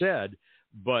he said,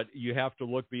 but you have to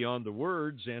look beyond the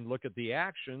words and look at the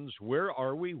actions. Where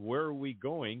are we? Where are we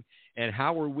going? And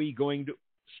how are we going to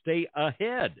stay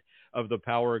ahead of the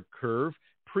power curve,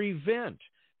 prevent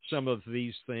some of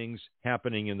these things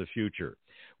happening in the future?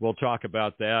 We'll talk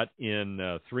about that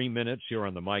in 3 minutes here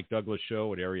on the Mike Douglas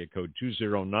Show at area code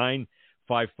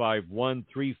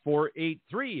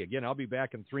 209-551-3483. Again, I'll be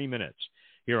back in 3 minutes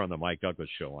here on the Mike Douglas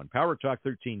Show on Power Talk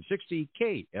 1360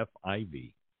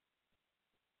 KFIV.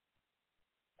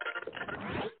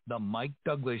 The Mike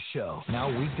Douglas Show, now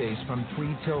weekdays from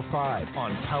 3 till 5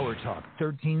 on Power Talk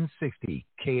 1360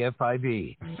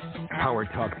 KFIV. Power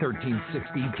Talk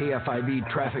 1360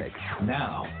 KFIV traffic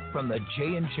now from the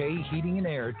J&J Heating and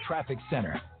Air Traffic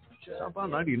Center.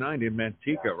 Southbound 99 in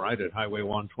Manteca, right at Highway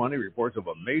 120. Reports of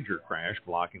a major crash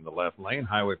blocking the left lane.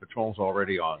 Highway patrol's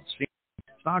already on scene.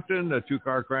 Stockton, a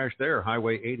two-car crash there.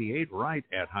 Highway 88 right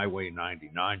at Highway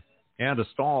 99. and a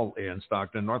stall in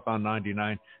Stockton, northbound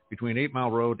 99, between 8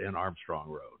 Mile Road and Armstrong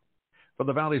Road. For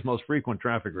the Valley's most frequent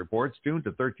traffic reports, tune to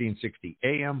 1360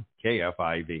 AM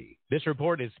KFIV. This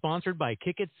report is sponsored by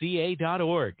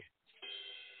kickitca.org.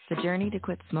 The journey to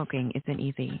quit smoking isn't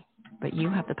easy, but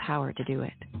you have the power to do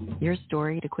it. Your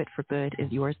story to quit for good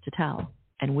is yours to tell,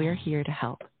 and we're here to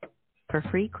help. For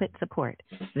free quit support,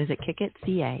 visit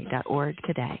kickitca.org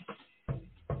today.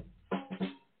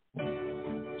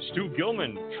 Stu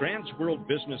Gilman, Transworld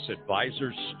Business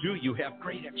Advisors. Stu, you have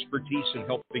great expertise in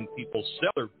helping people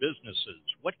sell their businesses.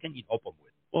 What can you help them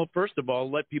with? Well, first of all,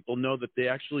 let people know that they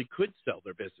actually could sell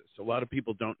their business. A lot of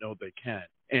people don't know they can.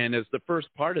 And as the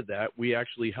first part of that, we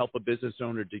actually help a business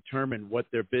owner determine what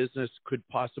their business could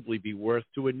possibly be worth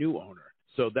to a new owner.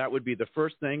 So that would be the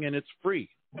first thing, and it's free.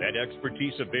 That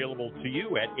expertise available to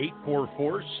you at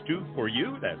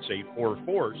 844-STU-FOR-YOU. That's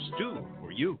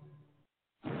 844-STU-FOR-YOU.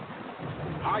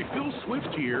 Hi, Phil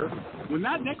Swift here. When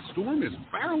that next storm is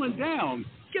barreling down,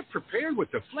 get prepared with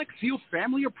the Flex Seal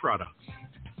family of products.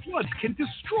 Floods can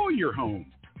destroy your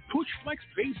home. Push Flex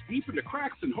base deep into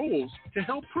cracks and holes to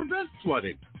help prevent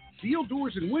flooding. Seal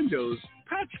doors and windows,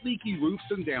 patch leaky roofs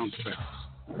and downspouts.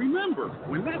 Remember,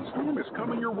 when that storm is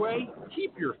coming your way,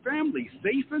 keep your family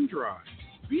safe and dry.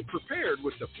 Be prepared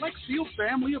with the Flex Seal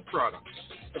family of products.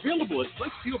 Available at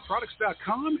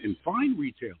FlexSealProducts.com and fine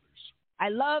retailers. I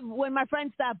love when my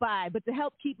friends stop by, but to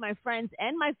help keep my friends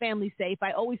and my family safe,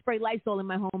 I always spray Lysol in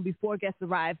my home before guests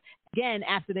arrive, again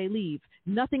after they leave.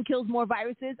 Nothing kills more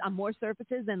viruses on more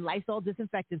surfaces than Lysol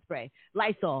disinfectant spray.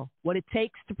 Lysol, what it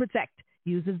takes to protect.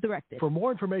 Use as directed. For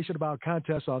more information about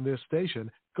contests on this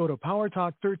station, go to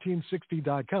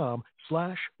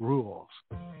powertalk1360.com/rules.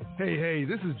 Hey,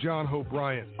 this is John Hope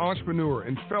Bryant, entrepreneur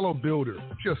and fellow builder,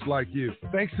 just like you.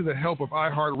 Thanks to the help of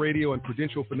iHeartRadio and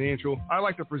Prudential Financial, I'd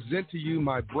like to present to you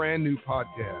my brand new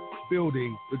podcast,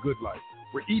 Building the Good Life,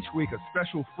 where each week a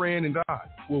special friend and I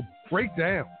will break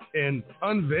down and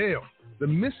unveil the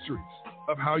mysteries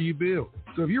of how you build.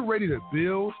 So if you're ready to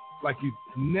build like you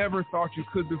never thought you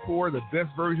could before, the best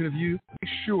version of you, be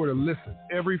sure to listen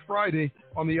every Friday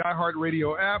on the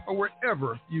iHeartRadio app or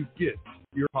wherever you get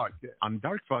your podcast. On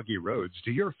dark, foggy roads,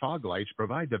 do your fog lights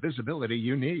provide the visibility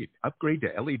you need? Upgrade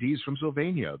to LEDs from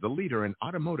Sylvania, the leader in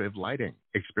automotive lighting.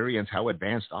 Experience how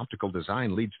advanced optical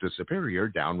design leads to superior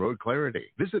down-road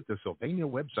clarity. Visit the Sylvania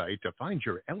website to find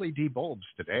your LED bulbs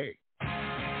today.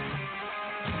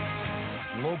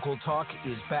 Local talk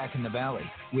is back in the Valley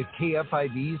with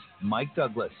KFIV's Mike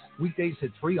Douglas. Weekdays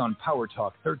at 3 on Power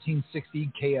Talk 1360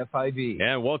 KFIV.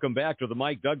 And welcome back to the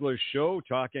Mike Douglas Show,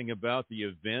 talking about the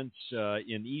events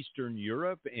in Eastern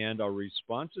Europe and our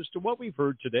responses to what we've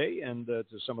heard today and to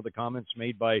some of the comments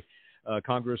made by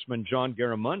Congressman John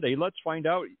Garamendi. Let's find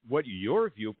out what your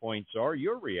viewpoints are,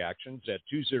 your reactions at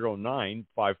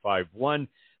 209-551-3483.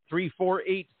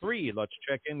 Let's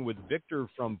check in with Victor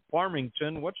from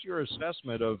Farmington. What's your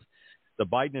assessment of the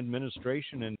Biden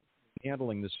administration and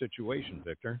handling the situation,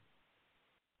 Victor?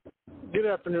 Good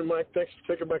afternoon, Mike. Thanks for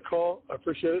taking my call. I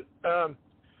appreciate it.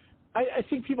 I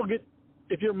think people get,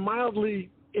 if you're mildly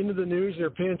into the news and you're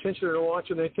paying attention or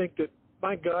watching, they think that,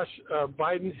 my gosh,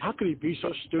 Biden, how could he be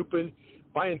so stupid,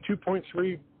 buying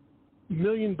 2.3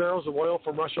 million barrels of oil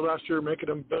from Russia last year, making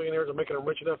them billionaires and making them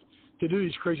rich enough to do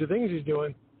these crazy things he's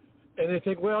doing. And they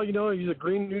think, well, you know, he's a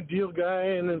Green New Deal guy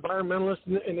and an environmentalist,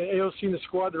 and the AOC and the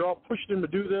squad, they're all pushing him to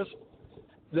do this.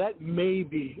 That may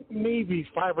be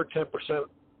 5 or 10%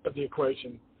 of the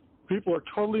equation. People are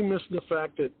totally missing the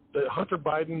fact that Hunter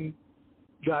Biden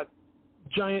got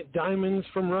giant diamonds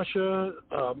from Russia,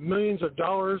 millions of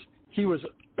dollars. He was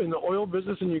in the oil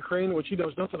business in Ukraine, which he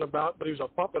knows nothing about, but he was a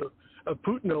puppet of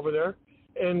Putin over there.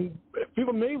 And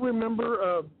people may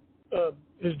remember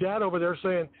his dad over there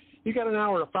saying, "You got an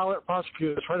hour to file that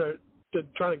prosecutor trying to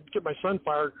get my son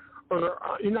fired, or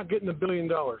you're not getting $1 billion."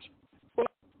 Well,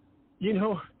 you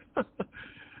know,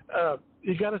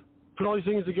 you got to put all these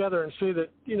things together and say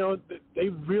that, you know, they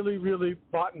really, really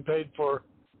bought and paid for.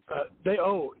 They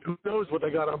owe. Who knows what they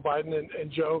got on Biden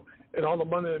and Joe and all the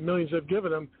money and millions they've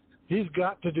given him. He's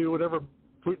got to do whatever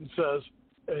Putin says,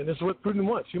 and this is what Putin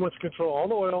wants. He wants to control all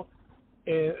the oil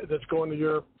that's going to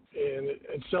Europe and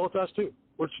sell it to us too.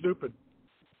 We're stupid.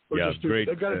 Yeah, great.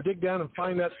 They've got to dig down and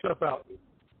find that stuff out.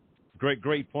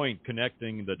 Great point,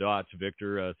 connecting the dots,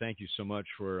 Victor. Thank you so much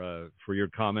for your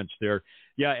comments there.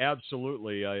 Yeah,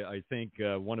 absolutely. I think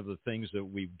one of the things that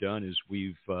we've done is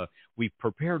we've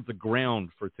prepared the ground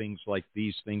for things like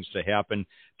these things to happen.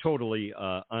 Totally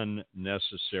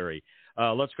unnecessary.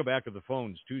 Let's go back to the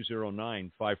phones,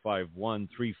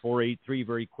 209-551-3483.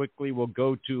 Very quickly, we'll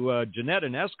go to Jeanette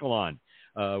in Escalon.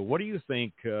 What do you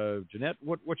think, Jeanette?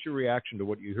 What's your reaction to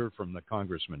what you heard from the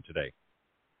congressman today?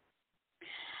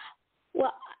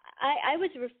 Well, I was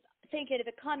thinking of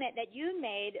a comment that you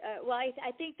made.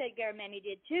 I think that Garamendi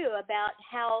did too, about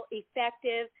how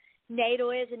effective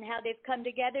NATO is and how they've come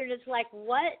together. And it's like,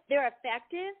 what? They're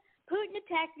effective? Putin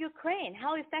attacked Ukraine.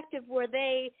 How effective were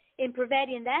they in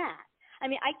preventing that? I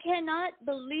mean, I cannot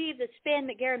believe the spin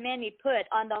that Garamendi put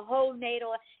on the whole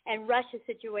NATO and Russia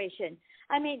situation.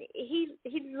 I mean, he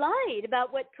lied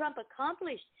about what Trump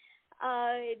accomplished.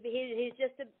 He's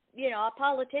just a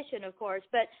politician, of course,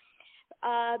 but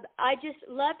I just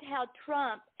loved how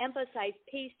Trump emphasized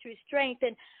peace through strength.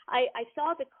 And I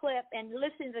saw the clip and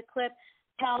listened to the clip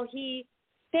how he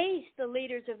faced the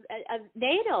leaders of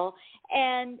NATO,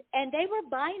 and they were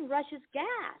buying Russia's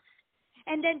gas.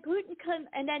 And then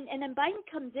then Biden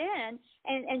comes in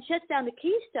and shuts down the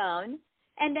Keystone,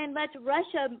 and then lets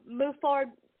Russia move forward,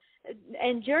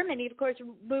 and Germany, of course,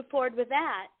 move forward with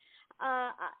that.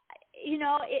 He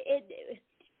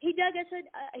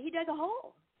dug a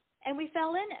hole, and we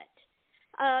fell in it.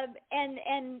 Of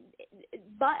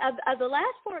the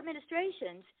last 4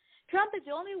 administrations, Trump is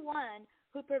the only one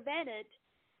who prevented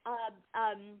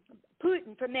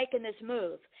Putin from making this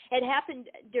move. It happened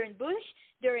during Bush,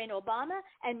 during Obama,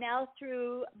 and now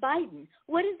through Biden.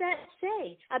 What does that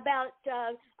say about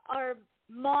our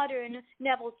modern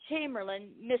Neville Chamberlain,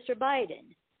 Mr.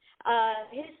 Biden?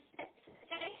 His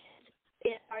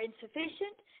sanctions are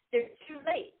insufficient. They're too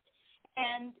late.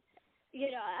 And,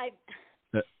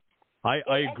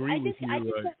 I agree with you. I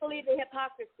just can't believe the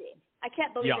hypocrisy. I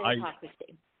can't believe the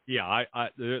hypocrisy. Yeah,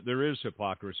 there is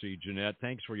hypocrisy, Jeanette.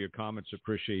 Thanks for your comments.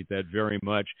 Appreciate that very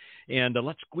much. And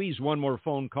let's squeeze one more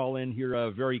phone call in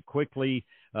here very quickly.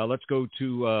 Let's go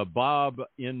to Bob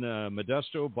in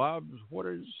Modesto. Bob,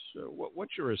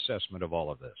 what's your assessment of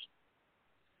all of this?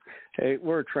 Hey,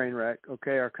 we're a train wreck.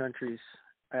 Okay, our country's.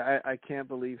 I can't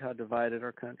believe how divided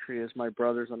our country is. My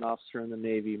brother's an officer in the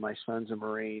Navy. My son's a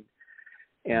Marine,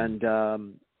 and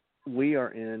we're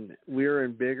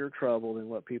in bigger trouble than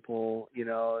what people,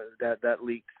 that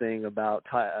leaked thing about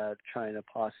China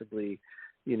possibly,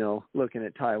 looking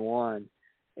at Taiwan.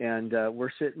 And we're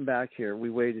sitting back here. We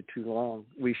waited too long.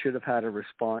 We should have had a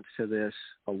response to this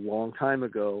a long time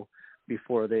ago,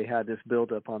 before they had this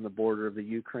buildup on the border of the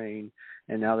Ukraine,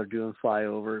 and now they're doing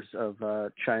flyovers of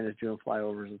China's doing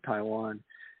flyovers of Taiwan.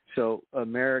 So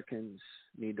Americans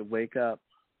need to wake up.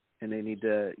 And they need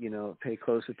to, pay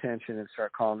close attention and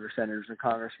start calling their senators and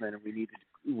congressmen. And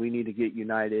we need to get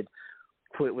united,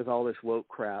 quit with all this woke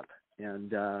crap,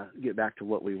 and get back to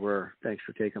what we were. Thanks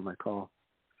for taking my call.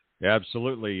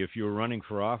 Absolutely. If you were running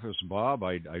for office, Bob,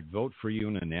 I'd vote for you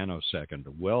in a nanosecond.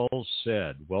 Well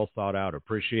said. Well thought out.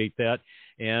 Appreciate that.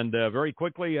 And very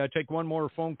quickly, take one more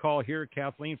phone call here.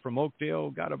 Kathleen from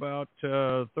Oakdale. Got about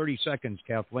 30 seconds.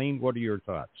 Kathleen, what are your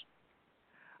thoughts?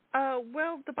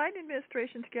 Well, the Biden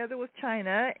administration, together with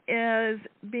China, is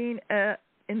being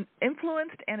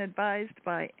influenced and advised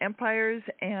by empires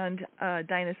and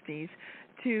dynasties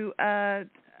to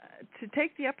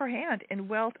take the upper hand in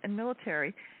wealth and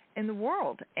military in the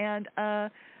world. And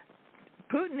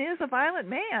Putin is a violent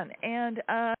man, and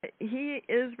he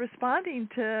is responding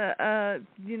to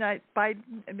the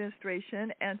Biden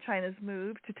administration and China's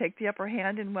move to take the upper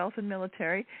hand in wealth and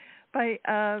military by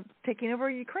taking over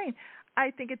Ukraine. I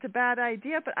think it's a bad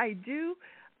idea, but I do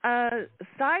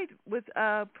side with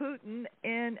Putin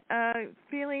in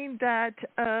feeling that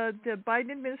the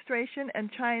Biden administration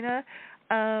and China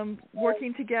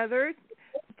working together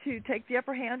to take the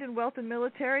upper hand in wealth and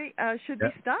military should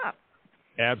be stopped.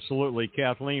 Absolutely.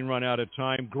 Kathleen, run out of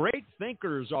time. Great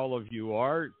thinkers all of you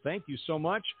are. Thank you so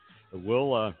much.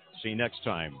 We'll see you next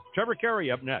time. Trevor Carey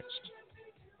up next.